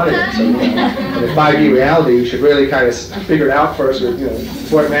sure I wanted it. So, in the 5D reality, you should really kind of figure it out first.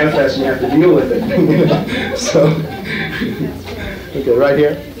 Before it manifests, you have to deal with it. So, okay, right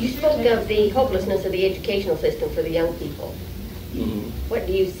here. You spoke of the hopelessness of the educational system for the young people. What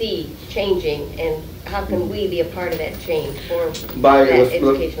do you see changing, and how can we be a part of that change for By that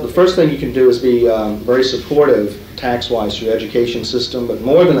educational the system? first thing you can do is be very supportive tax-wise to your education system, but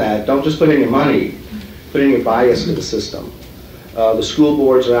more than that, don't just put in your money, put in your bias to the system. The school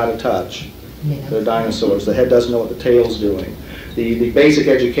boards are out of touch. They're dinosaurs. The head doesn't know what the tail's doing. The basic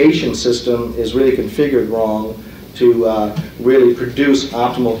education system is really configured wrong to really produce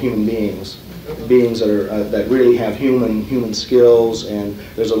optimal human beings. Beings that are that really have human skills, and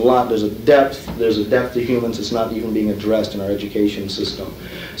there's a depth to humans that's not even being addressed in our education system.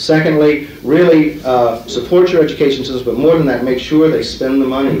 Secondly, really support your education system, but more than that, make sure they spend the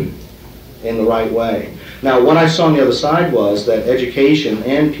money in the right way. Now, what I saw on the other side was that education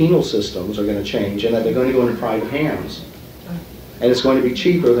and penal systems are going to change, and that they're going to go into private hands. And it's going to be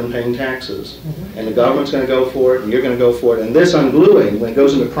cheaper than paying taxes. And the government's going to go for it, and you're going to go for it. And this ungluing, when it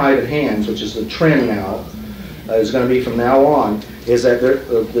goes into private hands, which is the trend now, is going to be from now on, is that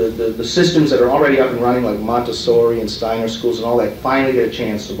the systems that are already up and running, like Montessori and Steiner schools and all that, finally get a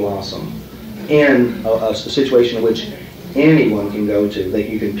chance to blossom in a situation in which anyone can go to. That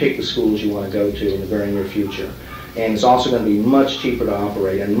you can pick the schools you want to go to in the very near future. And it's also going to be much cheaper to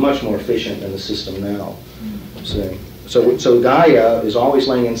operate and much more efficient than the system now. So Gaia is always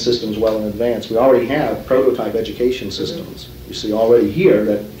laying in systems well in advance. We already have prototype education systems. You see already here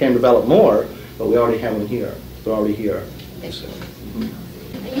that can develop more, but we already have them here. They're already here. So,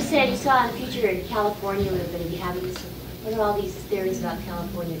 You said you saw in the future in California we're going to be having this. What are all these theories about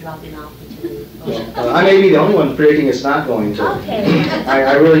California dropping off into the ocean? I may be the only one predicting it's not going to. Okay.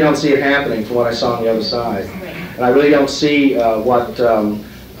 I really don't see it happening from what I saw on the other side. And I really don't see what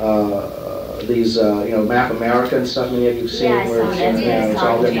these, Map America and stuff, many of you have seen, where it's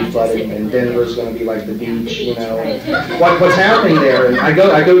all going to be flooded, and Denver's going to be like the beach, What's happening there, and I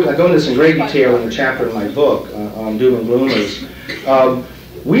go into this in great detail in the chapter in my book on doom and gloomers.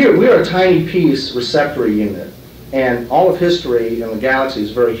 We are a tiny piece receptory unit, and all of history and the galaxy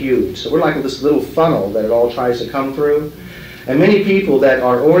is very huge. So we're like this little funnel that it all tries to come through. And many people that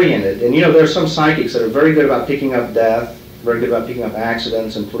are oriented, and there are some psychics that are very good about picking up death, very good about picking up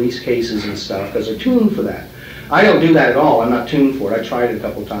accidents and police cases and stuff, because they're tuned for that. I don't do that at all. I'm not tuned for it. I tried it a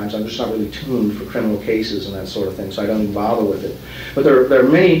couple of times. I'm just not really tuned for criminal cases and that sort of thing, so I don't even bother with it. But there are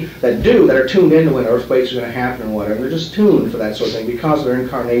many that do, that are tuned into when earthquakes are going to happen or whatever. They're just tuned for that sort of thing because of their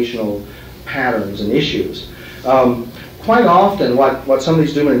incarnational patterns and issues. Quite often, what some of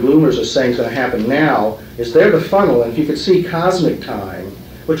these doom and gloomers are saying is going to happen now is they're the funnel, and if you could see cosmic time,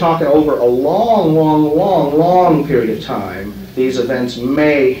 we're talking over a long period of time, these events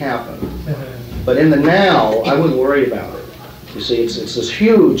may happen. But in the now, I wouldn't worry about it. You see, it's this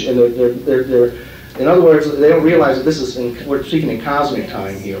huge, and they're in other words, they don't realize that this is, we're speaking in cosmic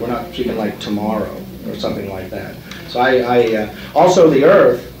time here. We're not speaking like tomorrow or something like that. So also the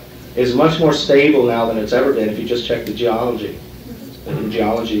Earth is much more stable now than it's ever been if you just check the geology.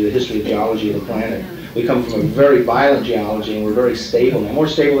 The history of geology of the planet. We come from a very violent geology, and we're very stable now, more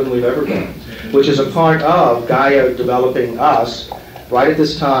stable than we've ever been, which is a part of Gaia developing us right at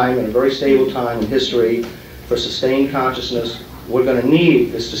this time, in a very stable time in history, for sustained consciousness. We're going to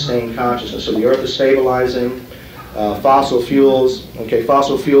need this sustained consciousness. So the Earth is stabilizing. Fossil fuels. Okay,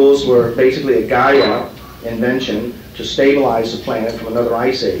 fossil fuels were basically a Gaia invention to stabilize the planet from another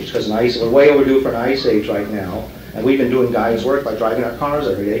ice age, because we're way overdue for an ice age right now. And we've been doing Gaia's work by driving our cars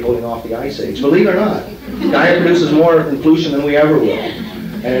every day, holding off the ice age. Believe it or not, Gaia produces more pollution than we ever will.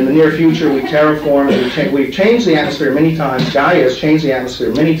 And in the near future, we terraform, and we've changed the atmosphere many times. Gaia has changed the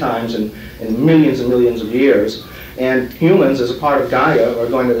atmosphere many times in millions and millions of years. And humans, as a part of Gaia, are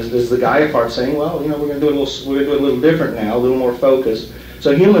going to, there's the Gaia part saying, well, you know, we're going to do it a little different now, a little more focused.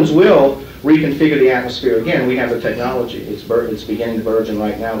 So humans will reconfigure the atmosphere again. We have the technology. It's beginning to burgeon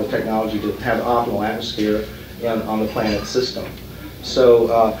right now, the technology to have optimal atmosphere on the planet system.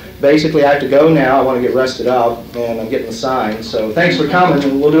 So basically I have to go now. I want to get rested up, and I'm getting the sign. So thanks for coming,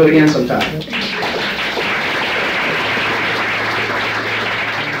 and we'll do it again sometime.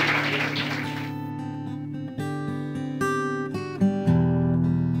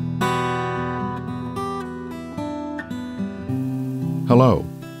 Hello,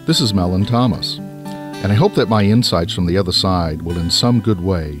 this is Mellen Thomas, and I hope that my insights from the other side will in some good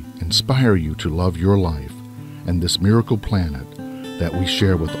way inspire you to love your life and this miracle planet that we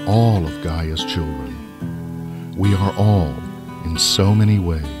share with all of Gaia's children. We are all, in so many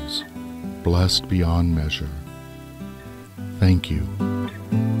ways, blessed beyond measure. Thank you.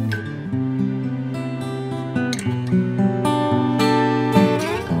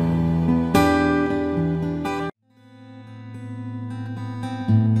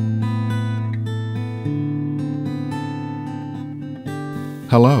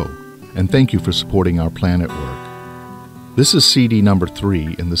 Hello, and thank you for supporting our planet work. This is CD number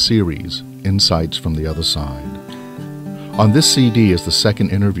 3 in the series, Insights from the Other Side. On this CD is the second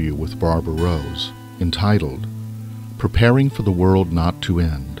interview with Barbara Rose, entitled, Preparing for the World Not to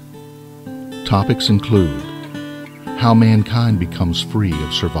End. Topics include how mankind becomes free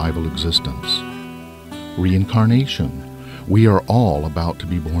of survival existence, reincarnation, we are all about to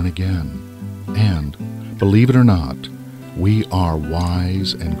be born again, and, believe it or not, we are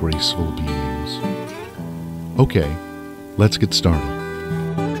wise and graceful beings. Okay, let's get started.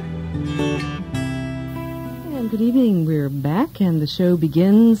 And good evening. We're back, and the show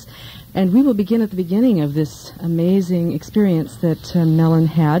begins. And we will begin at the beginning of this amazing experience that Mellen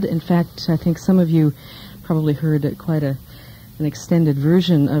had. In fact, I think some of you probably heard quite an extended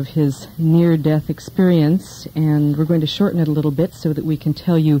version of his near-death experience, and we're going to shorten it a little bit so that we can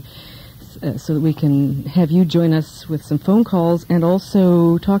tell you so that we can have you join us with some phone calls and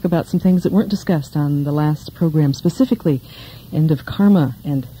also talk about some things that weren't discussed on the last program, specifically end of karma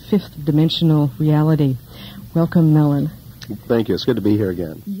and fifth dimensional reality. Welcome, Mellen. Thank you. It's good to be here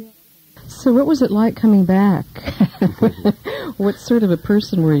again. Yeah. So what was it like coming back? What sort of a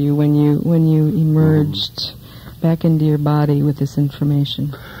person were you when you emerged back into your body with this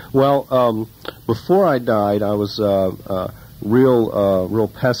information? Well, before I died, I was real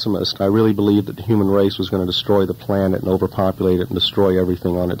pessimist. I really believed that the human race was going to destroy the planet and overpopulate it and destroy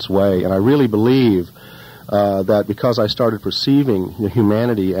everything on its way. And I really believe that because I started perceiving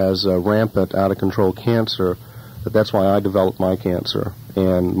humanity as a rampant, out-of-control cancer, that's why I developed my cancer.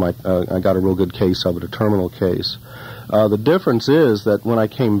 And I got a real good case of it, a terminal case. The difference is that when I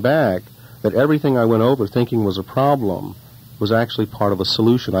came back, that everything I went over thinking was a problem was actually part of a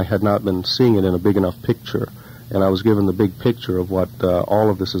solution. I had not been seeing it in a big enough picture. And I was given the big picture of what all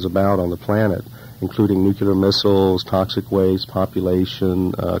of this is about on the planet, including nuclear missiles, toxic waste,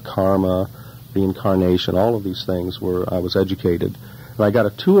 population, karma, reincarnation, all of these things I was educated. And I got a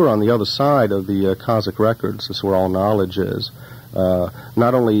tour on the other side of the Cosmic Records. This is where all knowledge is.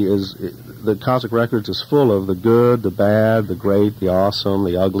 Not only is the Cosmic Records is full of the good, the bad, the great, the awesome,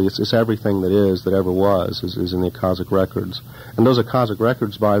 the ugly. It's everything that ever was is in the Cosmic Records. And those are Cosmic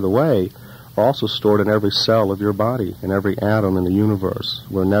Records, by the way, are also stored in every cell of your body, in every atom in the universe.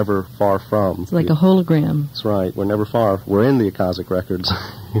 We're never far from. It's like a hologram. That's right. We're never far. We're in the Cosmic Records.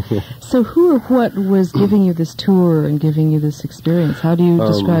 So who or what was giving you this tour and giving you this experience? How do you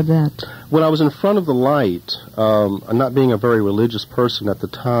describe that? When I was in front of the light, not being a very religious person at the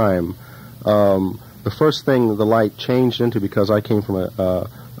time, the first thing the light changed into, because I came from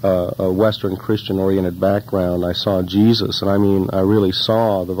a Western Christian-oriented background, I saw Jesus, and I mean, I really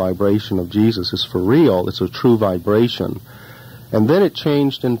saw the vibration of Jesus. It's for real. It's a true vibration. And then it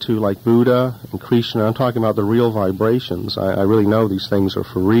changed into like Buddha and Krishna. I'm talking about the real vibrations. I really know these things are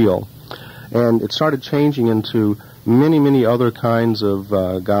for real. And it started changing into many, many other kinds of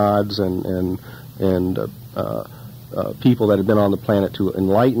gods and people that had been on the planet to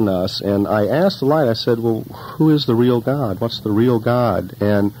enlighten us. And I asked the light, I said, well, who is the real God? What's the real God?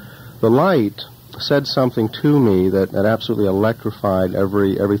 And the light said something to me that absolutely electrified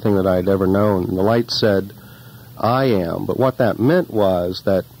everything that I had ever known. And the light said, I am. But what that meant was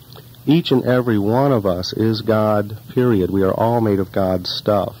that each and every one of us is God, period. We are all made of God's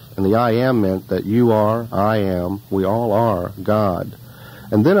stuff. And the I am meant that you are, I am, we all are God.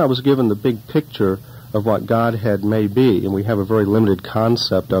 And then I was given the big picture of what Godhead may be, and we have a very limited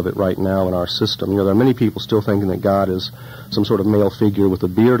concept of it right now in our system. You know, there are many people still thinking that God is some sort of male figure with a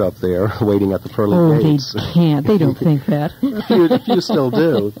beard up there waiting at the pearly gates. They can't. They don't think that. a few still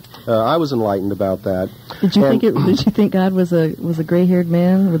do. I was enlightened about that. Did you think God was a gray-haired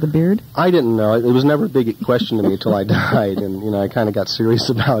man with a beard? I didn't know. It was never a big question to me until I died, and I kind of got serious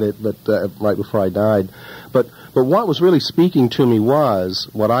about it, but right before I died. But what was really speaking to me was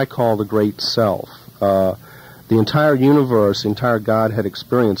what I call the great self. The entire universe, the entire Godhead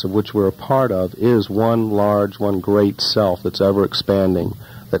experience of which we're a part of is one large, one great self that's ever expanding,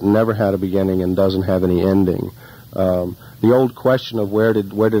 that never had a beginning and doesn't have any ending. The old question of where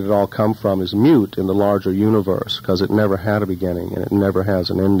did it all come from is mute in the larger universe, because it never had a beginning and it never has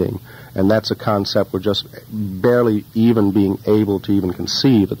an ending. And that's a concept we're just barely even being able to even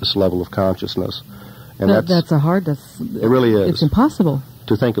conceive at this level of consciousness. And it really is. It's impossible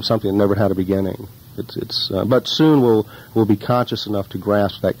to think of something that never had a beginning. But soon we'll be conscious enough to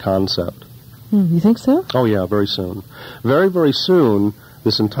grasp that concept. You think so? Oh yeah, very soon. Very, very soon,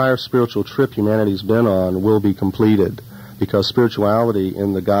 this entire spiritual trip humanity's been on will be completed, because spirituality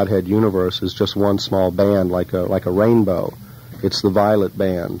in the Godhead universe is just one small band, like a rainbow. It's the violet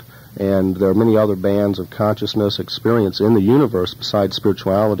band. And there are many other bands of consciousness experience in the universe besides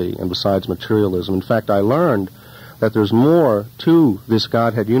spirituality and besides materialism. In fact, I learned that there's more to this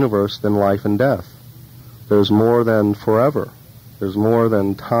Godhead universe than life and death. There's more than forever. There's more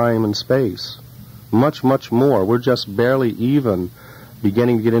than time and space. Much, much more. We're just barely even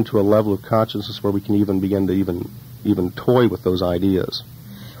beginning to get into a level of consciousness where we can even begin to even toy with those ideas.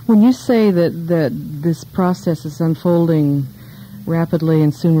 When you say that this process is unfolding rapidly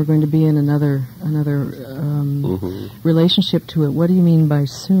and soon we're going to be in another relationship to it, what do you mean by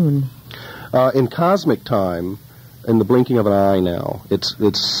soon? In cosmic time, in the blinking of an eye now, it's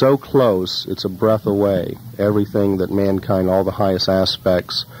so close, it's a breath away. Everything that mankind, all the highest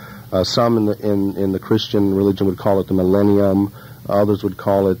aspects, some in the Christian religion would call it the millennium, others would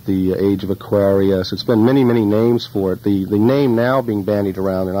call it the age of Aquarius. It's been many, many names for it. The name now being bandied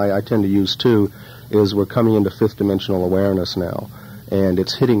around, and I tend to use too, is we're coming into fifth dimensional awareness now. And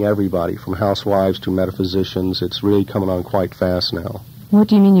it's hitting everybody, from housewives to metaphysicians. It's really coming on quite fast now. What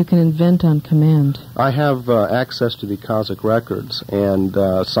do you mean you can invent on command? I have access to the Cosmic records, and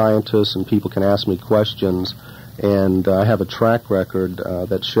scientists and people can ask me questions, and I have a track record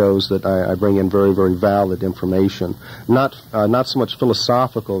that shows that I bring in very, very valid information. Not so much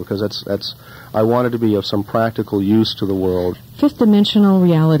philosophical, because that's I want it to be of some practical use to the world. Fifth dimensional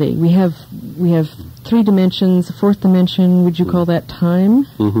reality. We have 3 dimensions. The fourth dimension, would you call that time?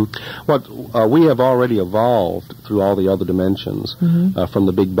 What we have already evolved through all the other dimensions, from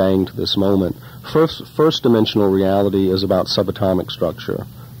the Big Bang to this moment. First dimensional reality is about subatomic structure,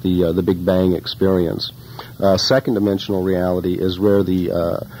 the Big Bang experience. Second dimensional reality is where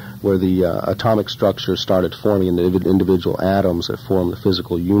the atomic structure started forming in the individual atoms that form the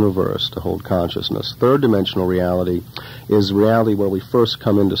physical universe to hold consciousness. Third dimensional reality is reality where we first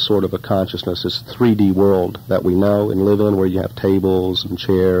come into sort of a consciousness, this 3D world that we know and live in, where you have tables and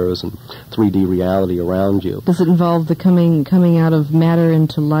chairs and 3D reality around you. Does it involve the coming out of matter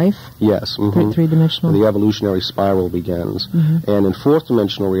into life? Yes. Three-dimensional? The evolutionary spiral begins. And in fourth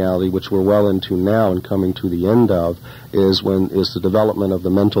dimensional reality, which we're well into now and coming to the end of, is the development of the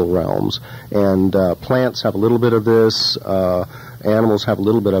mental realms. And plants have a little bit of this, animals have a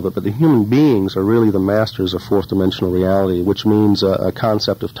little bit of it, but the human beings are really the masters of fourth dimensional reality, which means a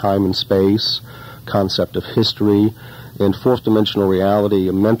concept of time and space, concept of history. In fourth dimensional reality,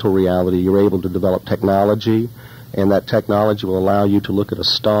 a mental reality, you're able to develop technology, and that technology will allow you to look at a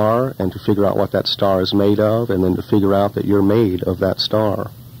star and to figure out what that star is made of, and then to figure out that you're made of that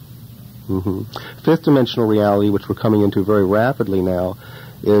star. Fifth dimensional reality, which we're coming into very rapidly now,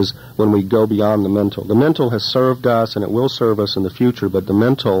 is when we go beyond the mental. The mental has served us, and it will serve us in the future, but the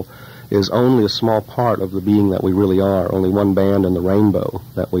mental is only a small part of the being that we really are, only one band in the rainbow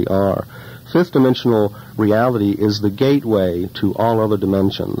that we are. fifth dimensional reality is the gateway to all other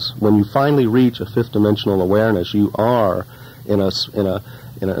dimensions. When you finally reach a fifth dimensional awareness, you are in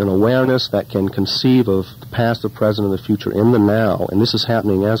an awareness that can conceive of the past, the present, and the future in the now. And this is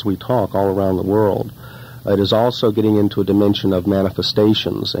happening as we talk all around the world. It is also getting into a dimension of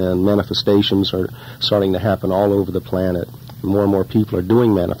manifestations, and manifestations are starting to happen all over the planet. More and more people are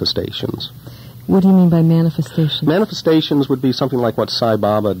doing manifestations. What do you mean by manifestations? Manifestations would be something like what Sai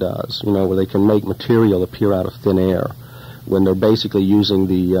Baba does, where they can make material appear out of thin air, when they're basically using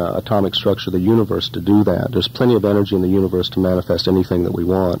the atomic structure of the universe to do that. There's plenty of energy in the universe to manifest anything that we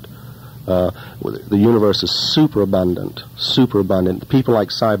want. The universe is super abundant, super abundant. People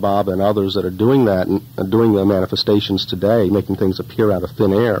like Sai Baba and others that are doing that, and doing the manifestations today, making things appear out of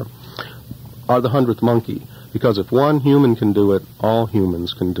thin air, are the 100th monkey. Because if one human can do it, all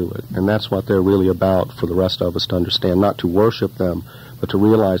humans can do it. And that's what they're really about for the rest of us to understand, not to worship them, but to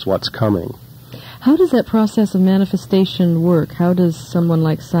realize what's coming. How does that process of manifestation work? How does someone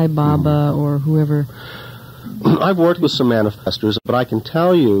like Sai Baba or whoever... I've worked with some manifestors, but I can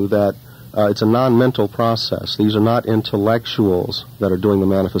tell you that it's a non-mental process. These are not intellectuals that are doing the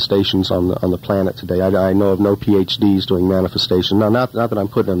manifestations on the planet today. I know of no PhDs doing manifestation. Now, not that I'm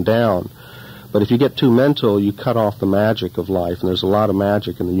putting them down, but if you get too mental, you cut off the magic of life, and there's a lot of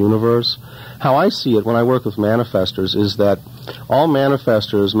magic in the universe. How I see it when I work with manifestors is that all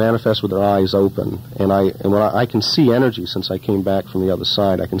manifestors manifest with their eyes open, and when I can see energy since I came back from the other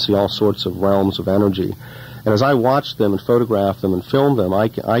side. I can see all sorts of realms of energy. And as I watch them and photograph them and film them, I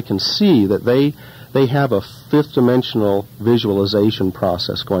can see that they have a fifth dimensional visualization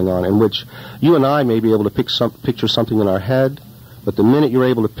process going on, in which you and I may be able to picture something in our head, but the minute you're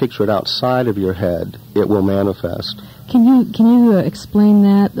able to picture it outside of your head, it will manifest. Can you explain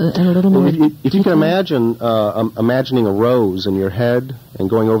that in a little more? If you can imagine imagining a rose in your head and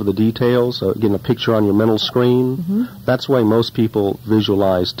going over the details, getting a picture on your mental screen, that's the way most people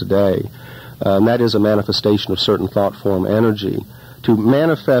visualize today. And that is a manifestation of certain thought form energy. To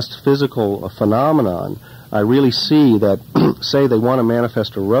manifest physical phenomenon, I really see that, say they want to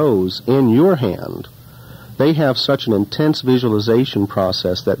manifest a rose in your hand, they have such an intense visualization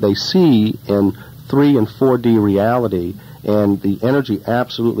process that they see in 3 and 4D reality, and the energy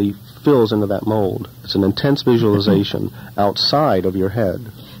absolutely fills into that mold. It's an intense visualization outside of your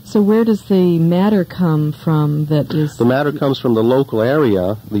head. So where does the matter come from that is... The matter comes from the local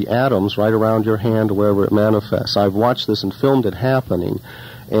area, the atoms right around your hand, wherever it manifests. I've watched this and filmed it happening.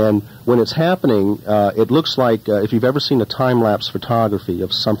 And when it's happening, it looks like, if you've ever seen a time-lapse photography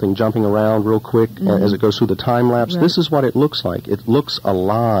of something jumping around real quick as it goes through the time-lapse, this is what it looks like. It looks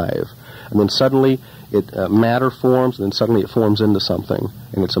alive. And then suddenly matter forms, and then suddenly it forms into something.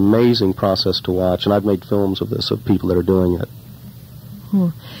 And it's an amazing process to watch. And I've made films of this, of people that are doing it.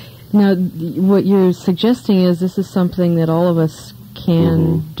 Now, what you're suggesting is this is something that all of us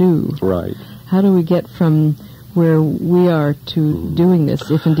can do. Right. How do we get from where we are to doing this,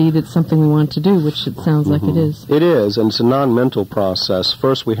 if indeed it's something we want to do, which it sounds like it is? It is, and it's a non-mental process.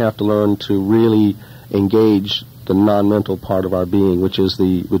 First, we have to learn to really engage the non-mental part of our being, which is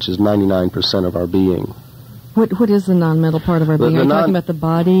 99% of our being. What is the non-mental part of our being? Are you talking about the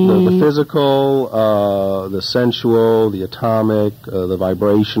body? The physical, the sensual, the atomic, the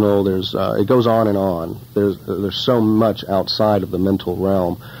vibrational. It goes on and on. There's so much outside of the mental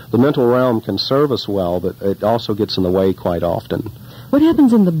realm. The mental realm can serve us well, but it also gets in the way quite often. What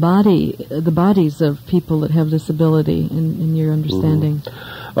happens in the bodies of people that have disability, in your understanding?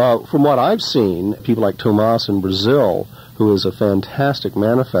 From what I've seen, people like Thomas in Brazil, who is a fantastic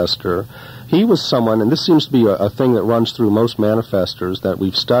manifester, he was someone, and this seems to be a thing that runs through most manifestors that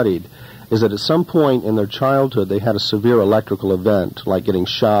we've studied, is that at some point in their childhood they had a severe electrical event, like getting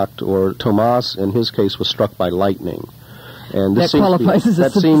shocked, or Thomas, in his case, was struck by lightning. And this that qualifies as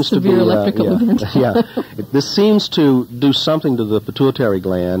a severe electrical event. This seems to do something to the pituitary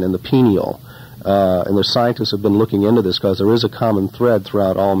gland and the pineal. And the scientists have been looking into this because there is a common thread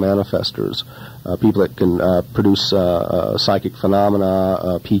throughout all manifestors. People that can produce psychic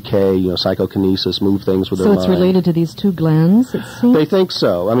phenomena, PK, psychokinesis, move things with their mind. So it's related to these two glands, it seems? They think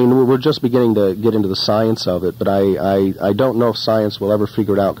so. I mean, we're just beginning to get into the science of it, but I don't know if science will ever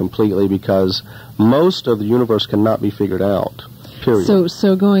figure it out completely, because most of the universe cannot be figured out, period.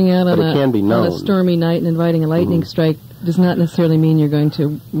 So going out on a stormy night and inviting a lightning strike does not necessarily mean you're going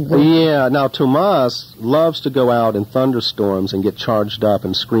to work. Yeah, now Tomas loves to go out in thunderstorms and get charged up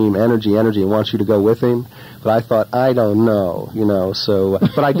and scream energy, energy, and wants you to go with him. But I thought, I don't know, so...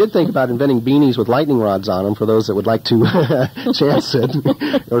 but I did think about inventing beanies with lightning rods on them for those that would like to chance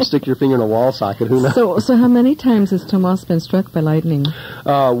it, or stick your finger in a wall socket, who knows. So how many times has Tomas been struck by lightning?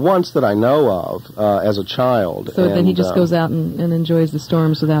 Once that I know of, as a child. So then he just goes out and enjoys the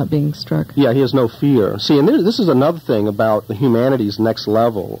storms without being struck? Yeah, he has no fear. See, and this is another thing about humanity's next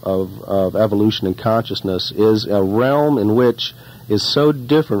level of evolution and consciousness, is a realm in which is so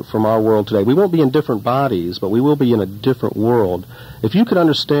different from our world today. We won't be in different bodies, but we will be in a different world. If you could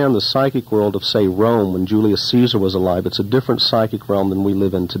understand the psychic world of, say, Rome when Julius Caesar was alive, it's a different psychic realm than we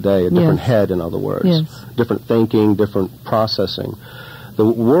live in today, a different head, in other words. Yes. Different thinking, different processing. The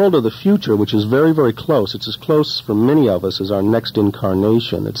world of the future, which is very, very close, it's as close for many of us as our next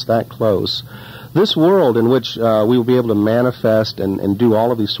incarnation. It's that close. This world in which we will be able to manifest and do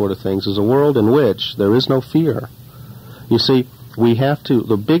all of these sort of things is a world in which there is no fear. You see, we have to,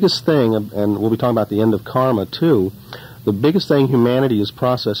 the biggest thing, and we'll be talking about the end of karma too, the biggest thing humanity is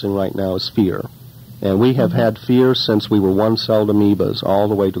processing right now is fear. And we have had fear since we were one-celled amoebas all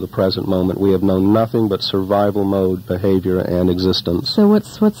the way to the present moment. We have known nothing but survival mode behavior and existence. So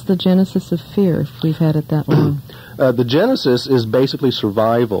what's the genesis of fear if we've had it that long? The genesis is basically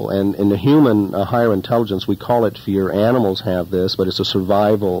survival, and in the human higher intelligence we call it fear. Animals have this, but it's a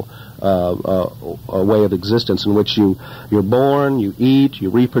survival a way of existence in which you're born, you eat,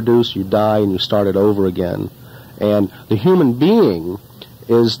 you reproduce, you die, and you start it over again. And the human being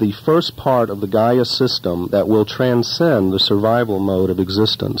is the first part of the Gaia system that will transcend the survival mode of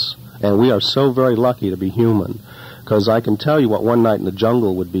existence. And we are so very lucky to be human, because I can tell you what one night in the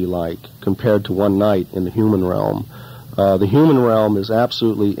jungle would be like compared to one night in the human realm. The human realm is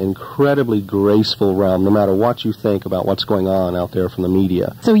absolutely incredibly graceful realm, no matter what you think about what's going on out there from the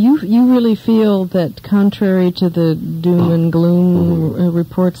media. So you really feel that, contrary to the doom and gloom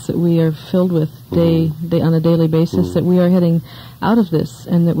reports that we are filled with on a daily basis, that we are heading out of this,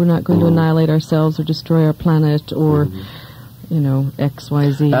 and that we're not going to annihilate ourselves or destroy our planet or X,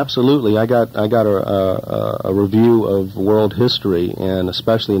 Y, Z. Absolutely. I got a review of world history, and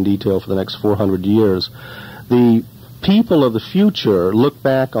especially in detail for the next 400 years. The people of the future look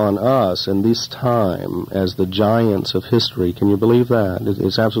back on us in this time as the giants of history. Can you believe that?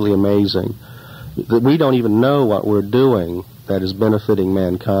 It's absolutely amazing. That we don't even know what we're doing that is benefiting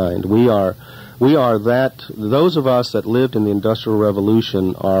mankind. We are that, those of us that lived in the Industrial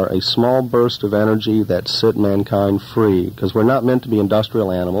Revolution are a small burst of energy that set mankind free, because we're not meant to be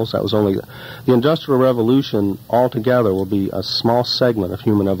industrial animals. That was only, the Industrial Revolution altogether will be a small segment of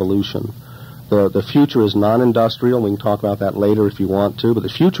human evolution. The future is non-industrial. We can talk about that later if you want to, but the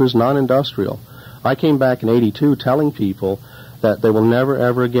future is non-industrial. I came back in '82 telling people that there will never,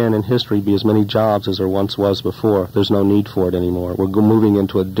 ever again in history be as many jobs as there once was before. There's no need for it anymore. We're moving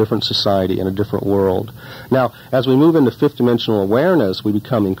into a different society and a different world. Now, as we move into fifth dimensional awareness, we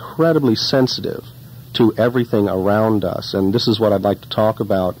become incredibly sensitive to everything around us. And this is what I'd like to talk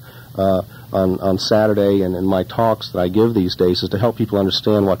about on Saturday and in my talks that I give these days, is to help people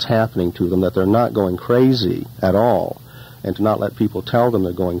understand what's happening to them, that they're not going crazy at all, and to not let people tell them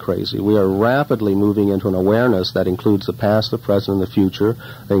they're going crazy. We are rapidly moving into an awareness that includes the past, the present, and the future.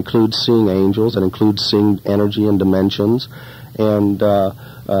 That includes seeing angels, that includes seeing energy and dimensions, and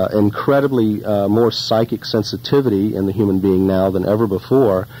incredibly more psychic sensitivity in the human being now than ever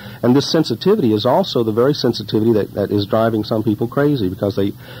before. And this sensitivity is also the very sensitivity that is driving some people crazy, because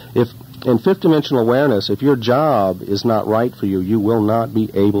in fifth dimensional awareness, if your job is not right for you, you will not be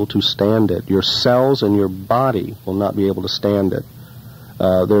able to stand it. Your cells and your body will not be able to stand it.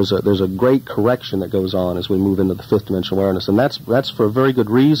 There's a great correction that goes on as we move into the fifth dimensional awareness, and that's for a very good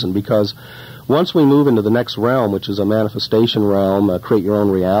reason, because once we move into the next realm, which is a manifestation realm, create your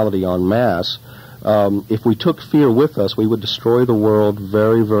own reality en masse, if we took fear with us, we would destroy the world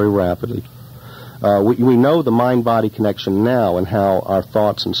very, very rapidly. We know the mind-body connection now, and how our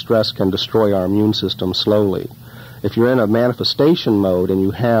thoughts and stress can destroy our immune system slowly. If you're in a manifestation mode and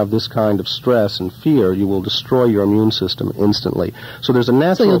you have this kind of stress and fear, you will destroy your immune system instantly. So there's a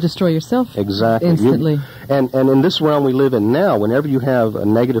natural... So you'll destroy yourself instantly. And in this realm we live in now, whenever you have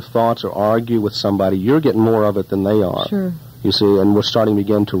negative thoughts or argue with somebody, you're getting more of it than they are. Sure. You see, and we're starting to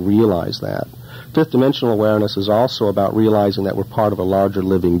begin to realize that. Fifth dimensional awareness is also about realizing that we're part of a larger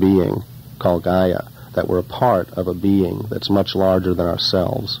living being called Gaia, that we're a part of a being that's much larger than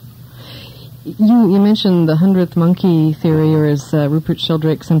ourselves. You mentioned the 100th monkey theory, or as Rupert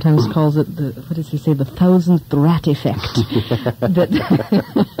Sheldrake sometimes calls it, what does he say, the 1000th rat effect.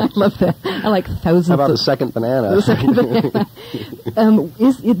 I love that. I like 1000th. How about the second banana? The second banana.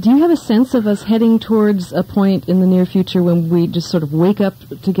 Do you have a sense of us heading towards a point in the near future when we just sort of wake up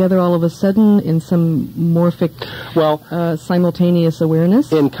together all of a sudden in some morphic, simultaneous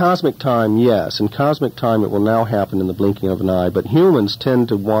awareness? In cosmic time, yes. In cosmic time, it will now happen in the blinking of an eye, but humans tend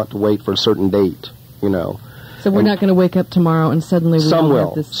to want to wait for a certain date, you know. So we're not going to wake up tomorrow and suddenly we some will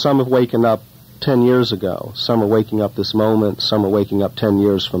will. Have this... Some have waken up 10 years ago. Some are waking up this moment. Some are waking up 10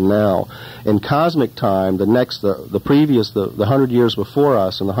 years from now. In cosmic time, the 100 years before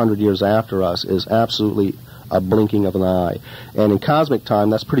us and the 100 years after us is absolutely a blinking of an eye. And in cosmic time,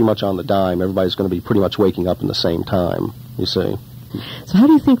 that's pretty much on the dime. Everybody's going to be pretty much waking up in the same time, you see. So how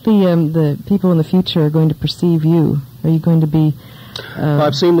do you think the people in the future are going to perceive you? Are you going to be... Well,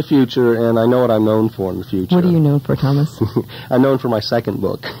 I've seen the future, and I know what I'm known for in the future. What are you known for, Thomas? I'm known for my second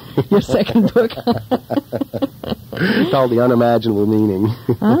book. Your second book? Called The Unimaginable Meaning.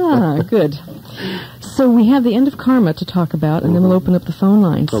 Good. So we have the end of karma to talk about, and then we'll open up the phone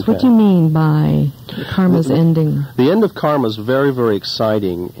lines. Okay. What do you mean by karma's ending? The end of karma is very, very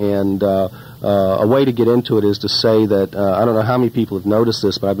exciting, and a way to get into it is to say that, I don't know how many people have noticed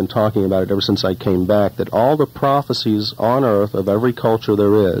this, but I've been talking about it ever since I came back, that all the prophecies on Earth of every culture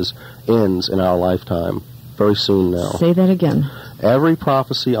there is ends in our lifetime, very soon now. Say that again. Every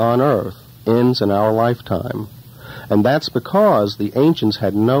prophecy on Earth ends in our lifetime. And that's because the ancients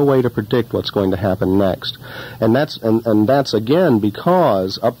had no way to predict what's going to happen next. And that's again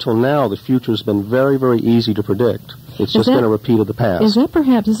because up till now the future's been very, very easy to predict. It's just been a repeat of the past. Is that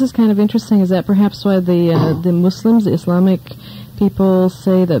perhaps, this is kind of interesting, is that perhaps why the Muslims, the Islamic people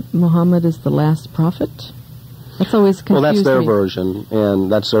say that Muhammad is the last prophet? That's always confused me. Well, that's their version, and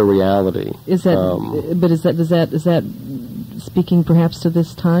that's their reality. Is that, but is that speaking perhaps to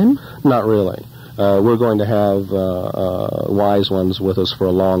this time? Not really. We're going to have wise ones with us for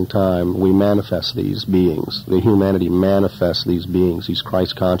a long time. We manifest these beings. The humanity manifests these beings, these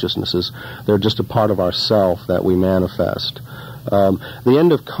Christ consciousnesses. They're just a part of ourself that we manifest. The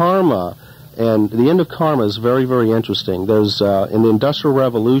end of karma, and the end of karma is very, very interesting. There's in the Industrial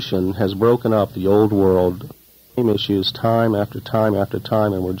Revolution has broken up the old world. Same issues time after time after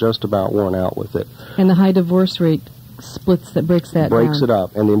time, and we're just about worn out with it. And the high divorce rate breaks that it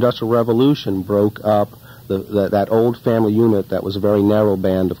up, and the Industrial Revolution broke up that old family unit that was a very narrow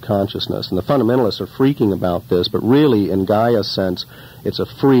band of consciousness. And the fundamentalists are freaking about this, but really, in Gaia's sense, it's a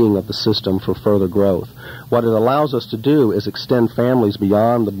freeing of the system for further growth. What it allows us to do is extend families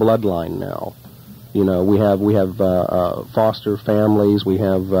beyond the bloodline now. You know, we have foster families, we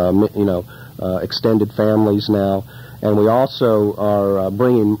have extended families now, and we also are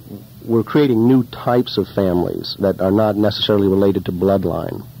we're creating new types of families that are not necessarily related to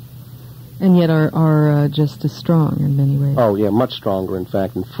bloodline. And yet are just as strong in many ways. Oh, yeah, much stronger, in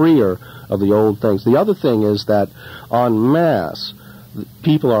fact, and freer of the old things. The other thing is that, en masse,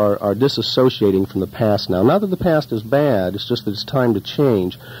 people are disassociating from the past now. Not that the past is bad, it's just that it's time to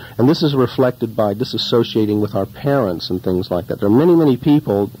change. And this is reflected by disassociating with our parents and things like that. There are many, many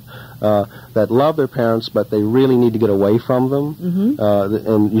people that love their parents, but they really need to get away from them. Mm-hmm.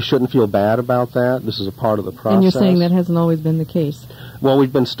 And you shouldn't feel bad about that. This is a part of the process. And you're saying that hasn't always been the case. Well,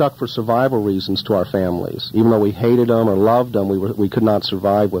 we've been stuck for survival reasons to our families. Even though we hated them or loved them, we could not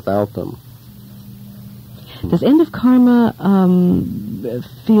survive without them. Does end of karma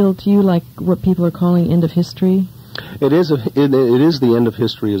feel to you like what people are calling end of history? It is the end of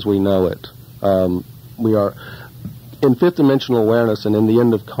history as we know it. We are in fifth dimensional awareness, and in the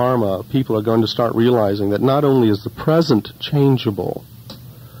end of karma, people are going to start realizing that not only is the present changeable,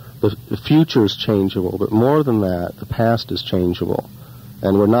 the future is changeable, but more than that, the past is changeable.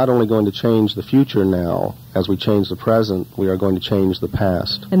 And we're not only going to change the future now, as we change the present, we are going to change the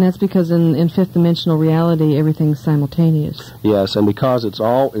past. And that's because in fifth dimensional reality, everything's simultaneous. Yes, and because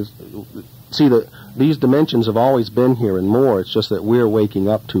these dimensions have always been here and more, it's just that we're waking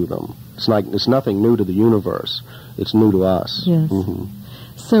up to them. It's nothing new to the universe. It's new to us. Yes. Mm-hmm.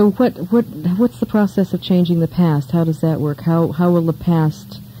 So what's the process of changing the past? How does that work? How will the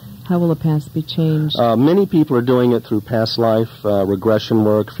past be changed? Many people are doing it through past life regression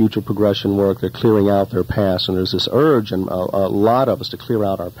work, future progression work. They're clearing out their past, and there's this urge in a lot of us to clear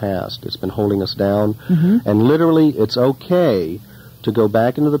out our past. It's been holding us down, mm-hmm. and literally, it's okay to go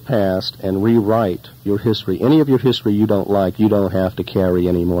back into the past and rewrite your history. Any of your history you don't like, you don't have to carry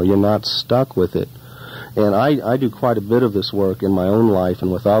anymore. You're not stuck with it. And I do quite a bit of this work in my own life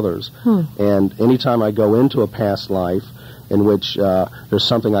and with others. And anytime I go into a past life, in which there's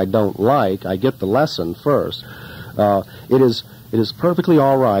something I don't like, I get the lesson first. It is perfectly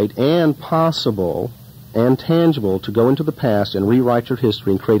all right and possible and tangible to go into the past and rewrite your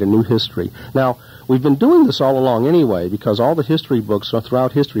history and create a new history. Now, we've been doing this all along anyway, because all the history books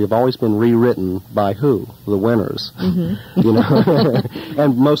throughout history have always been rewritten by who? The winners. Mm-hmm. You know,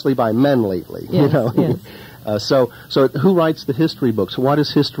 and mostly by men lately. Yes, you know. Yes. So who writes the history books? What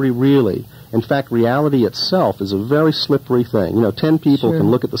is history really? In fact, reality itself is a very slippery thing. You know, 10 people can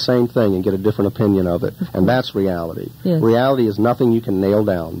look at the same thing and get a different opinion of it, and that's reality. Yes. Reality is nothing you can nail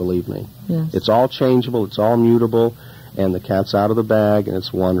down, believe me. Yes. It's all changeable, it's all mutable, and the cat's out of the bag, and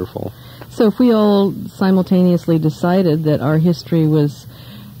it's wonderful. So if we all simultaneously decided that our history was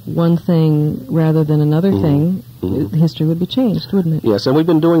one thing rather than another thing, history would be changed, wouldn't it? Yes, and we've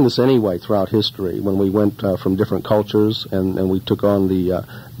been doing this anyway throughout history. When we went from different cultures and we took on the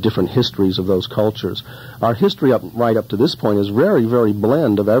different histories of those cultures. Our history right up to this point is very, very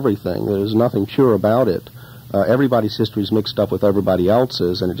blend of everything. There's nothing pure about it. Everybody's history is mixed up with everybody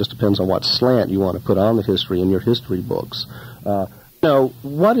else's, and it just depends on what slant you want to put on the history in your history books.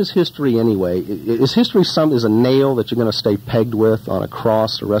 What is history anyway? Is history is a nail that you're going to stay pegged with on a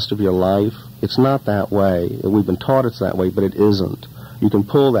cross the rest of your life? It's not that way. We've been taught it's that way, but it isn't. You can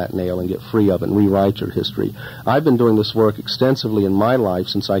pull that nail and get free of it and rewrite your history. I've been doing this work extensively in my life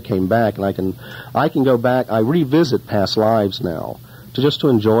since I came back, and I can go back. I revisit past lives now to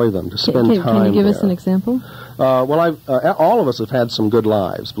enjoy them, to spend time there. Can you give us an example? All of us have had some good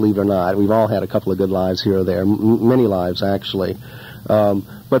lives, believe it or not. We've all had a couple of good lives here or there, many lives actually.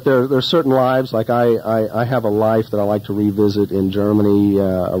 But there are certain lives, like I have a life that I like to revisit in Germany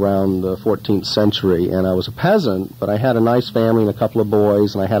around the 14th century, and I was a peasant, but I had a nice family and a couple of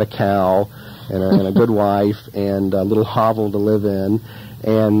boys, and I had a cow and a good wife and a little hovel to live in,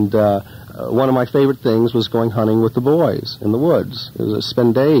 and one of my favorite things was going hunting with the boys in the woods. It was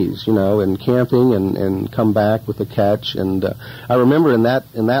spend days, and camping and come back with a catch, and I remember in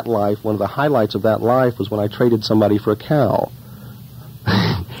that life, one of the highlights of that life was when I traded somebody for a cow.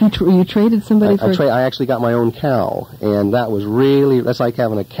 You traded somebody for... I actually got my own cow, and that's like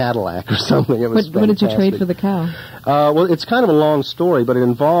having a Cadillac or something. It was What did you trade for the cow? Well, it's kind of a long story, but it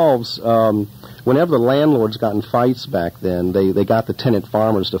involves... whenever the landlords got in fights back then, they got the tenant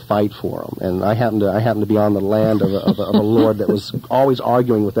farmers to fight for them, and I happened to be on the land of a lord that was always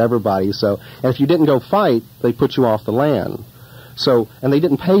arguing with everybody. So, and if you didn't go fight, they put you off the land. So, and they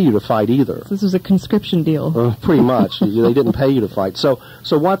didn't pay you to fight either. So this was a conscription deal. Pretty much. They didn't pay you to fight. So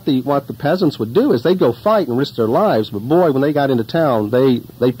what the peasants would do is they'd go fight and risk their lives, but boy, when they got into town,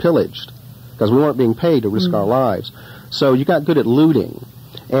 they pillaged, because we weren't being paid to risk our lives. So you got good at looting.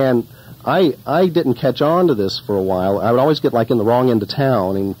 And I didn't catch on to this for a while. I would always get in the wrong end of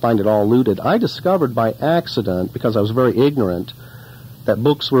town and find it all looted. I discovered by accident, because I was very ignorant, that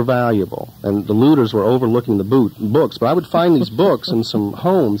books were valuable, and the looters were overlooking the books. But I would find these books in some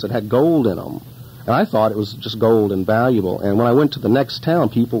homes that had gold in them, and I thought it was just gold and valuable. And when I went to the next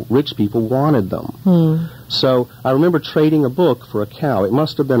town, rich people wanted them. So I remember trading a book for a cow. It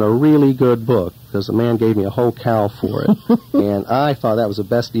must have been a really good book, because the man gave me a whole cow for it. And I thought that was the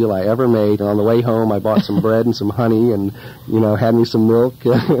best deal I ever made. And on the way home, I bought some bread and some honey and, had me some milk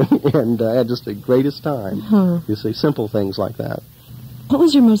and had just the greatest time. You see, simple things like that. What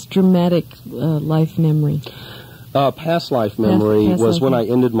was your most dramatic life memory? Past life memory was when I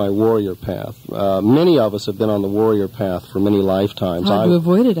ended my warrior path. Many of us have been on the warrior path for many lifetimes. How to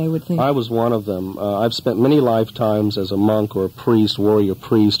avoid it, I would think. I was one of them. I've spent many lifetimes as a monk or a priest, warrior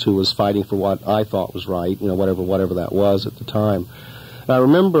priest, who was fighting for what I thought was right, whatever that was at the time. And I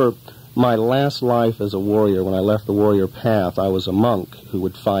remember my last life as a warrior, when I left the warrior path, I was a monk who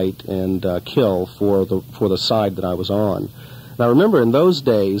would fight and kill for the side that I was on. Now, remember, in those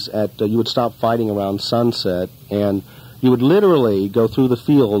days, you would stop fighting around sunset, and you would literally go through the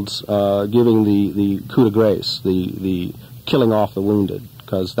fields giving the coup de grace, the killing off the wounded,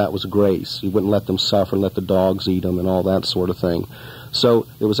 because that was grace. You wouldn't let them suffer, let the dogs eat them, and all that sort of thing. So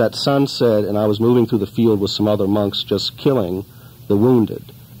it was at sunset, and I was moving through the field with some other monks just killing the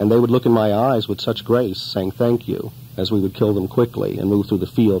wounded. And they would look in my eyes with such grace, saying thank you, as we would kill them quickly and move through the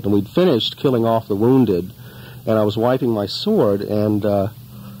field. And we'd finished killing off the wounded, and I was wiping my sword, and an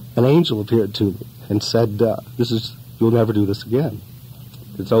angel appeared to me and said, you'll never do this again.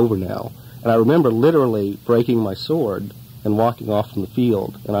 It's over now. And I remember literally breaking my sword and walking off from the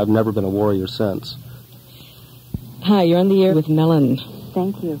field, and I've never been a warrior since. Hi, you're on the air with Mellen.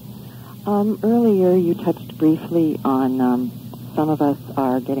 Thank you. Earlier you touched briefly on some of us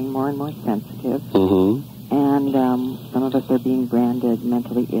are getting more and more sensitive, and some of us are being branded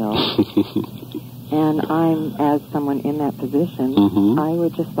mentally ill. And I'm, as someone in that position, I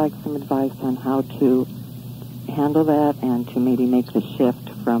would just like some advice on how to handle that and to maybe make the shift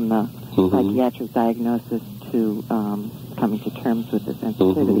from the psychiatric diagnosis to coming to terms with the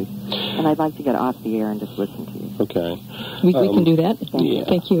sensitivity. And I'd like to get off the air and just listen to you. Okay. We can do that. Yeah.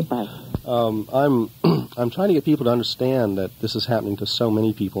 Thank you. Bye. I'm trying to get people to understand that this is happening to so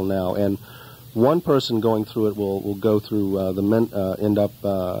many people now, and one person going through it will go through end up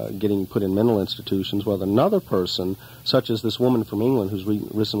getting put in mental institutions, while another person, such as this woman from England who's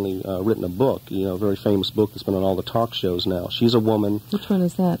recently written a book, a very famous book that's been on all the talk shows now. She's a woman. Which one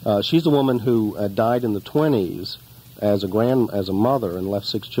is that? She's a woman who died in the 20s as a mother and left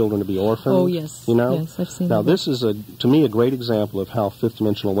 6 children to be orphaned. Oh, yes. Yes, I've seen that. Now, this is, to me, a great example of how fifth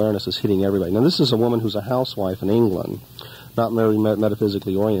dimensional awareness is hitting everybody. Now, this is a woman who's a housewife in England, not very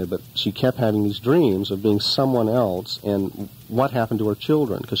metaphysically oriented, but she kept having these dreams of being someone else and what happened to her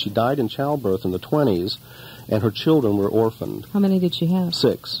children, because she died in childbirth in the 20s, and her children were orphaned. How many did she have?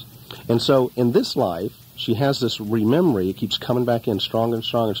 6. And so, in this life, she has this rememory. It keeps coming back in stronger and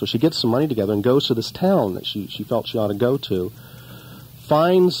stronger. So she gets some money together and goes to this town that she felt she ought to go to,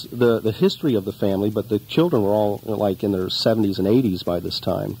 finds the history of the family, but the children were all like in their 70s and 80s by this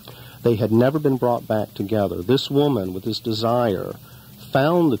time. They had never been brought back together. This woman, with this desire,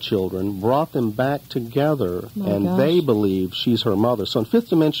 found the children, brought them back together, they believe she's her mother. So in fifth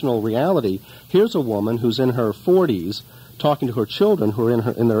dimensional reality, here's a woman who's in her 40s talking to her children who are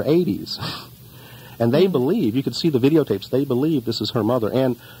in their 80s. And they believe, you can see the videotapes, they believe this is her mother.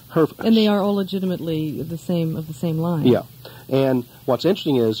 And they are all legitimately of the same line. Yeah. And what's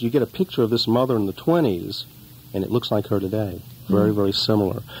interesting is you get a picture of this mother in the 20s, and it looks like her today. Very, very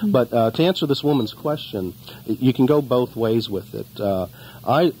similar. But to answer this woman's question, you can go both ways with it.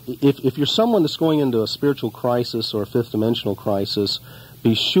 If you're someone that's going into a spiritual crisis or a fifth dimensional crisis,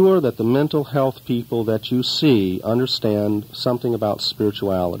 be sure that the mental health people that you see understand something about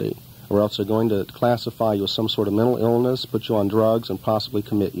spirituality, or else they're going to classify you as some sort of mental illness, put you on drugs, and possibly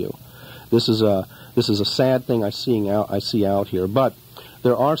commit you. This is a sad thing I see out here. But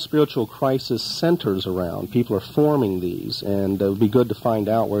there are spiritual crisis centers around. People are forming these, and it would be good to find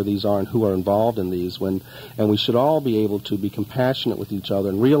out where these are and who are involved in these. And we should all be able to be compassionate with each other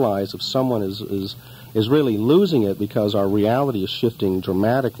and realize if someone is really losing it, because our reality is shifting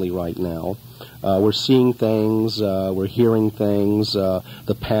dramatically right now. We're seeing things, we're hearing things,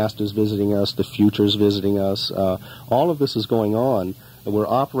 the past is visiting us, the future is visiting us. All of this is going on. And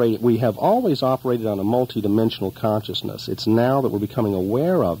we have always operated on a multidimensional consciousness. It's now that we're becoming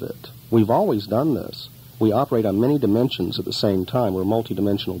aware of it. We've always done this. We operate on many dimensions at the same time. We're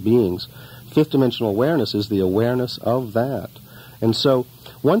multidimensional beings. Fifth dimensional awareness is the awareness of that. And so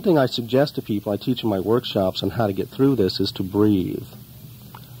one thing I suggest to people, I teach in my workshops on how to get through this, is to breathe.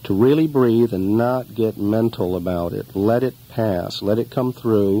 To really breathe and not get mental about it. Let it pass. Let it come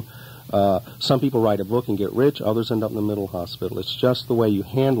through. Some people write a book and get rich. Others end up in the mental hospital. It's just the way you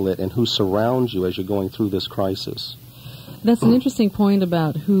handle it and who surrounds you as you're going through this crisis. That's an interesting point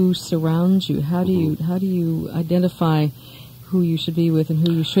about who surrounds you. How do you identify who you should be with and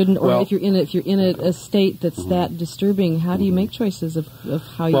who you shouldn't? Or if you're in a state that's that disturbing, how do you make choices of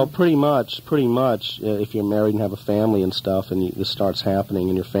how you? Well, pretty much. If you're married and have a family and stuff, and this starts happening,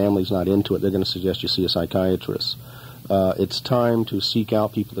 and your family's not into it, they're going to suggest you see a psychiatrist. It's time to seek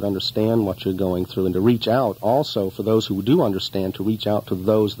out people that understand what you're going through, and to reach out also, for those who do understand, to reach out to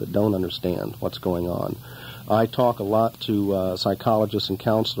those that don't understand what's going on. I talk a lot to psychologists and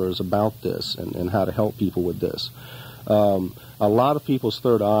counselors about this and how to help people with this. A lot of people's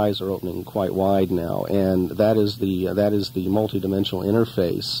third eyes are opening quite wide now, and that is the multidimensional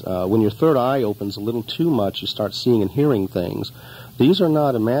interface. When your third eye opens a little too much, you start seeing and hearing things. These are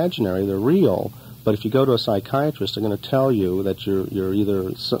not imaginary; they're real. But if you go to a psychiatrist, they're going to tell you that you're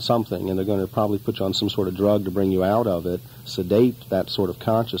either something, and they're going to probably put you on some sort of drug to bring you out of it, sedate that sort of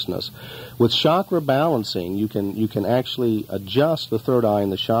consciousness. With chakra balancing, you can actually adjust the third eye in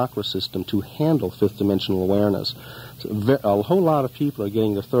the chakra system to handle fifth dimensional awareness. A whole lot of people are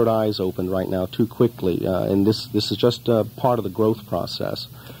getting their third eyes opened right now too quickly, and this is just part of the growth process.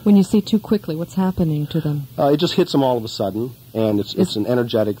 When you say too quickly, what's happening to them? It just hits them all of a sudden, and it's an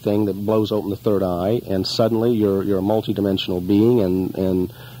energetic thing that blows open the third eye, and suddenly you're a multidimensional being,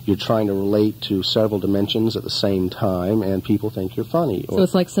 and you're trying to relate to several dimensions at the same time, and people think you're funny. So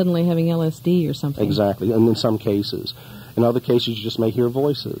it's like suddenly having LSD or something. Exactly, and in some cases. In other cases, you just may hear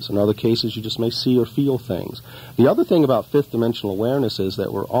voices. In other cases, you just may see or feel things. The other thing about fifth dimensional awareness is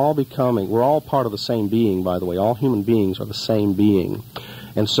that we're all part of the same being, by the way. All human beings are the same being.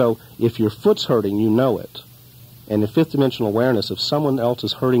 And so if your foot's hurting, you know it. And in fifth dimensional awareness, if someone else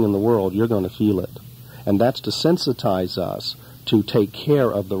is hurting in the world, you're going to feel it. And that's to sensitize us to take care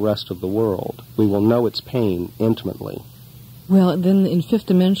of the rest of the world. We will know its pain intimately. Well, then in fifth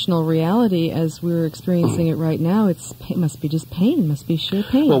dimensional reality, as we're experiencing it right now, it must be just pain, must be sheer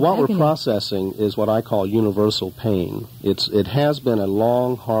pain. Well, what agony. we're processing is what I call universal pain. It has been a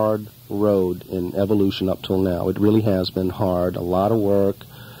long, hard road in evolution up till now. It really has been hard, a lot of work.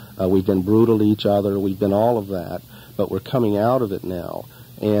 We've been brutal to each other. We've been all of that, but we're coming out of it now.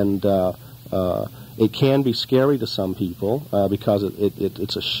 And it can be scary to some people because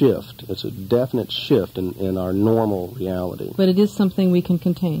it's a shift. It's a definite shift in our normal reality. But it is something we can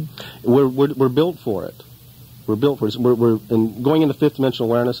contain. We're built for it. We're built for it. And going into fifth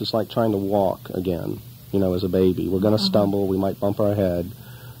dimensional awareness is like trying to walk again, as a baby. We're going to stumble. We might bump our head,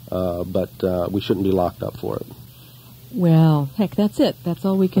 but we shouldn't be locked up for it. Well, heck, that's it. That's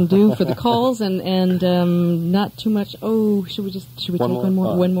all we can do for the calls, and not too much. Oh, should we take one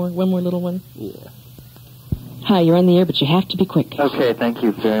more little one? Yeah. Hi, you're on the air, but you have to be quick. Okay, thank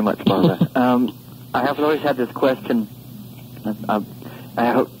you very much, Barbara. I have always had this question. I'll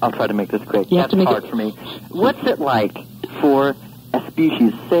try to make this quick. That's hard for me. What's it like for a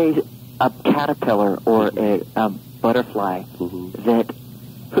species, say a caterpillar or a butterfly, that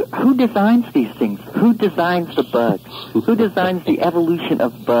who designs these things? Who designs the bugs? Who designs the evolution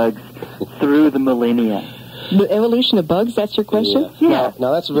of bugs through the millennia? The evolution of bugs, that's your question? Yeah.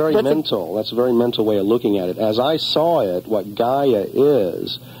 Now that's very mental. That's a very mental way of looking at it. As I saw it, what Gaia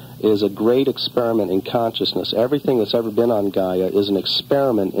is a great experiment in consciousness. Everything that's ever been on Gaia is an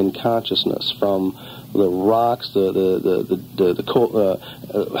experiment in consciousness, from the rocks, how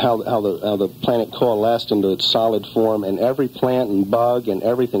the planet coalesced into its solid form, and every plant and bug and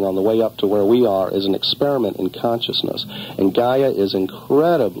everything on the way up to where we are is an experiment in consciousness. And Gaia is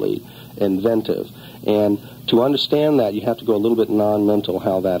incredibly inventive. And to understand that, you have to go a little bit non-mental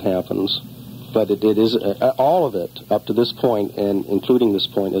how that happens. But it is, all of it, up to this point, and including this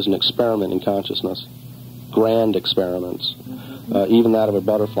point, is an experiment in consciousness. Grand experiments. Even that of a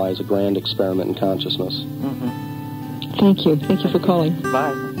butterfly is a grand experiment in consciousness. Thank you. Thank you for calling.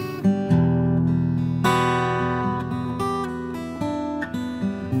 Bye.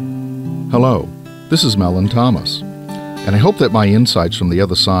 Hello, this is Mellen Thomas, and I hope that my insights from the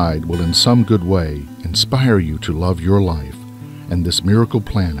other side will in some good way inspire you to love your life and this miracle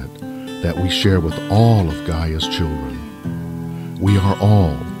planet that we share with all of Gaia's children. We are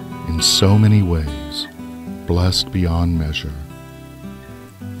all, in so many ways, blessed beyond measure.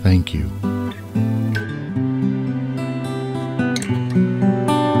 Thank you.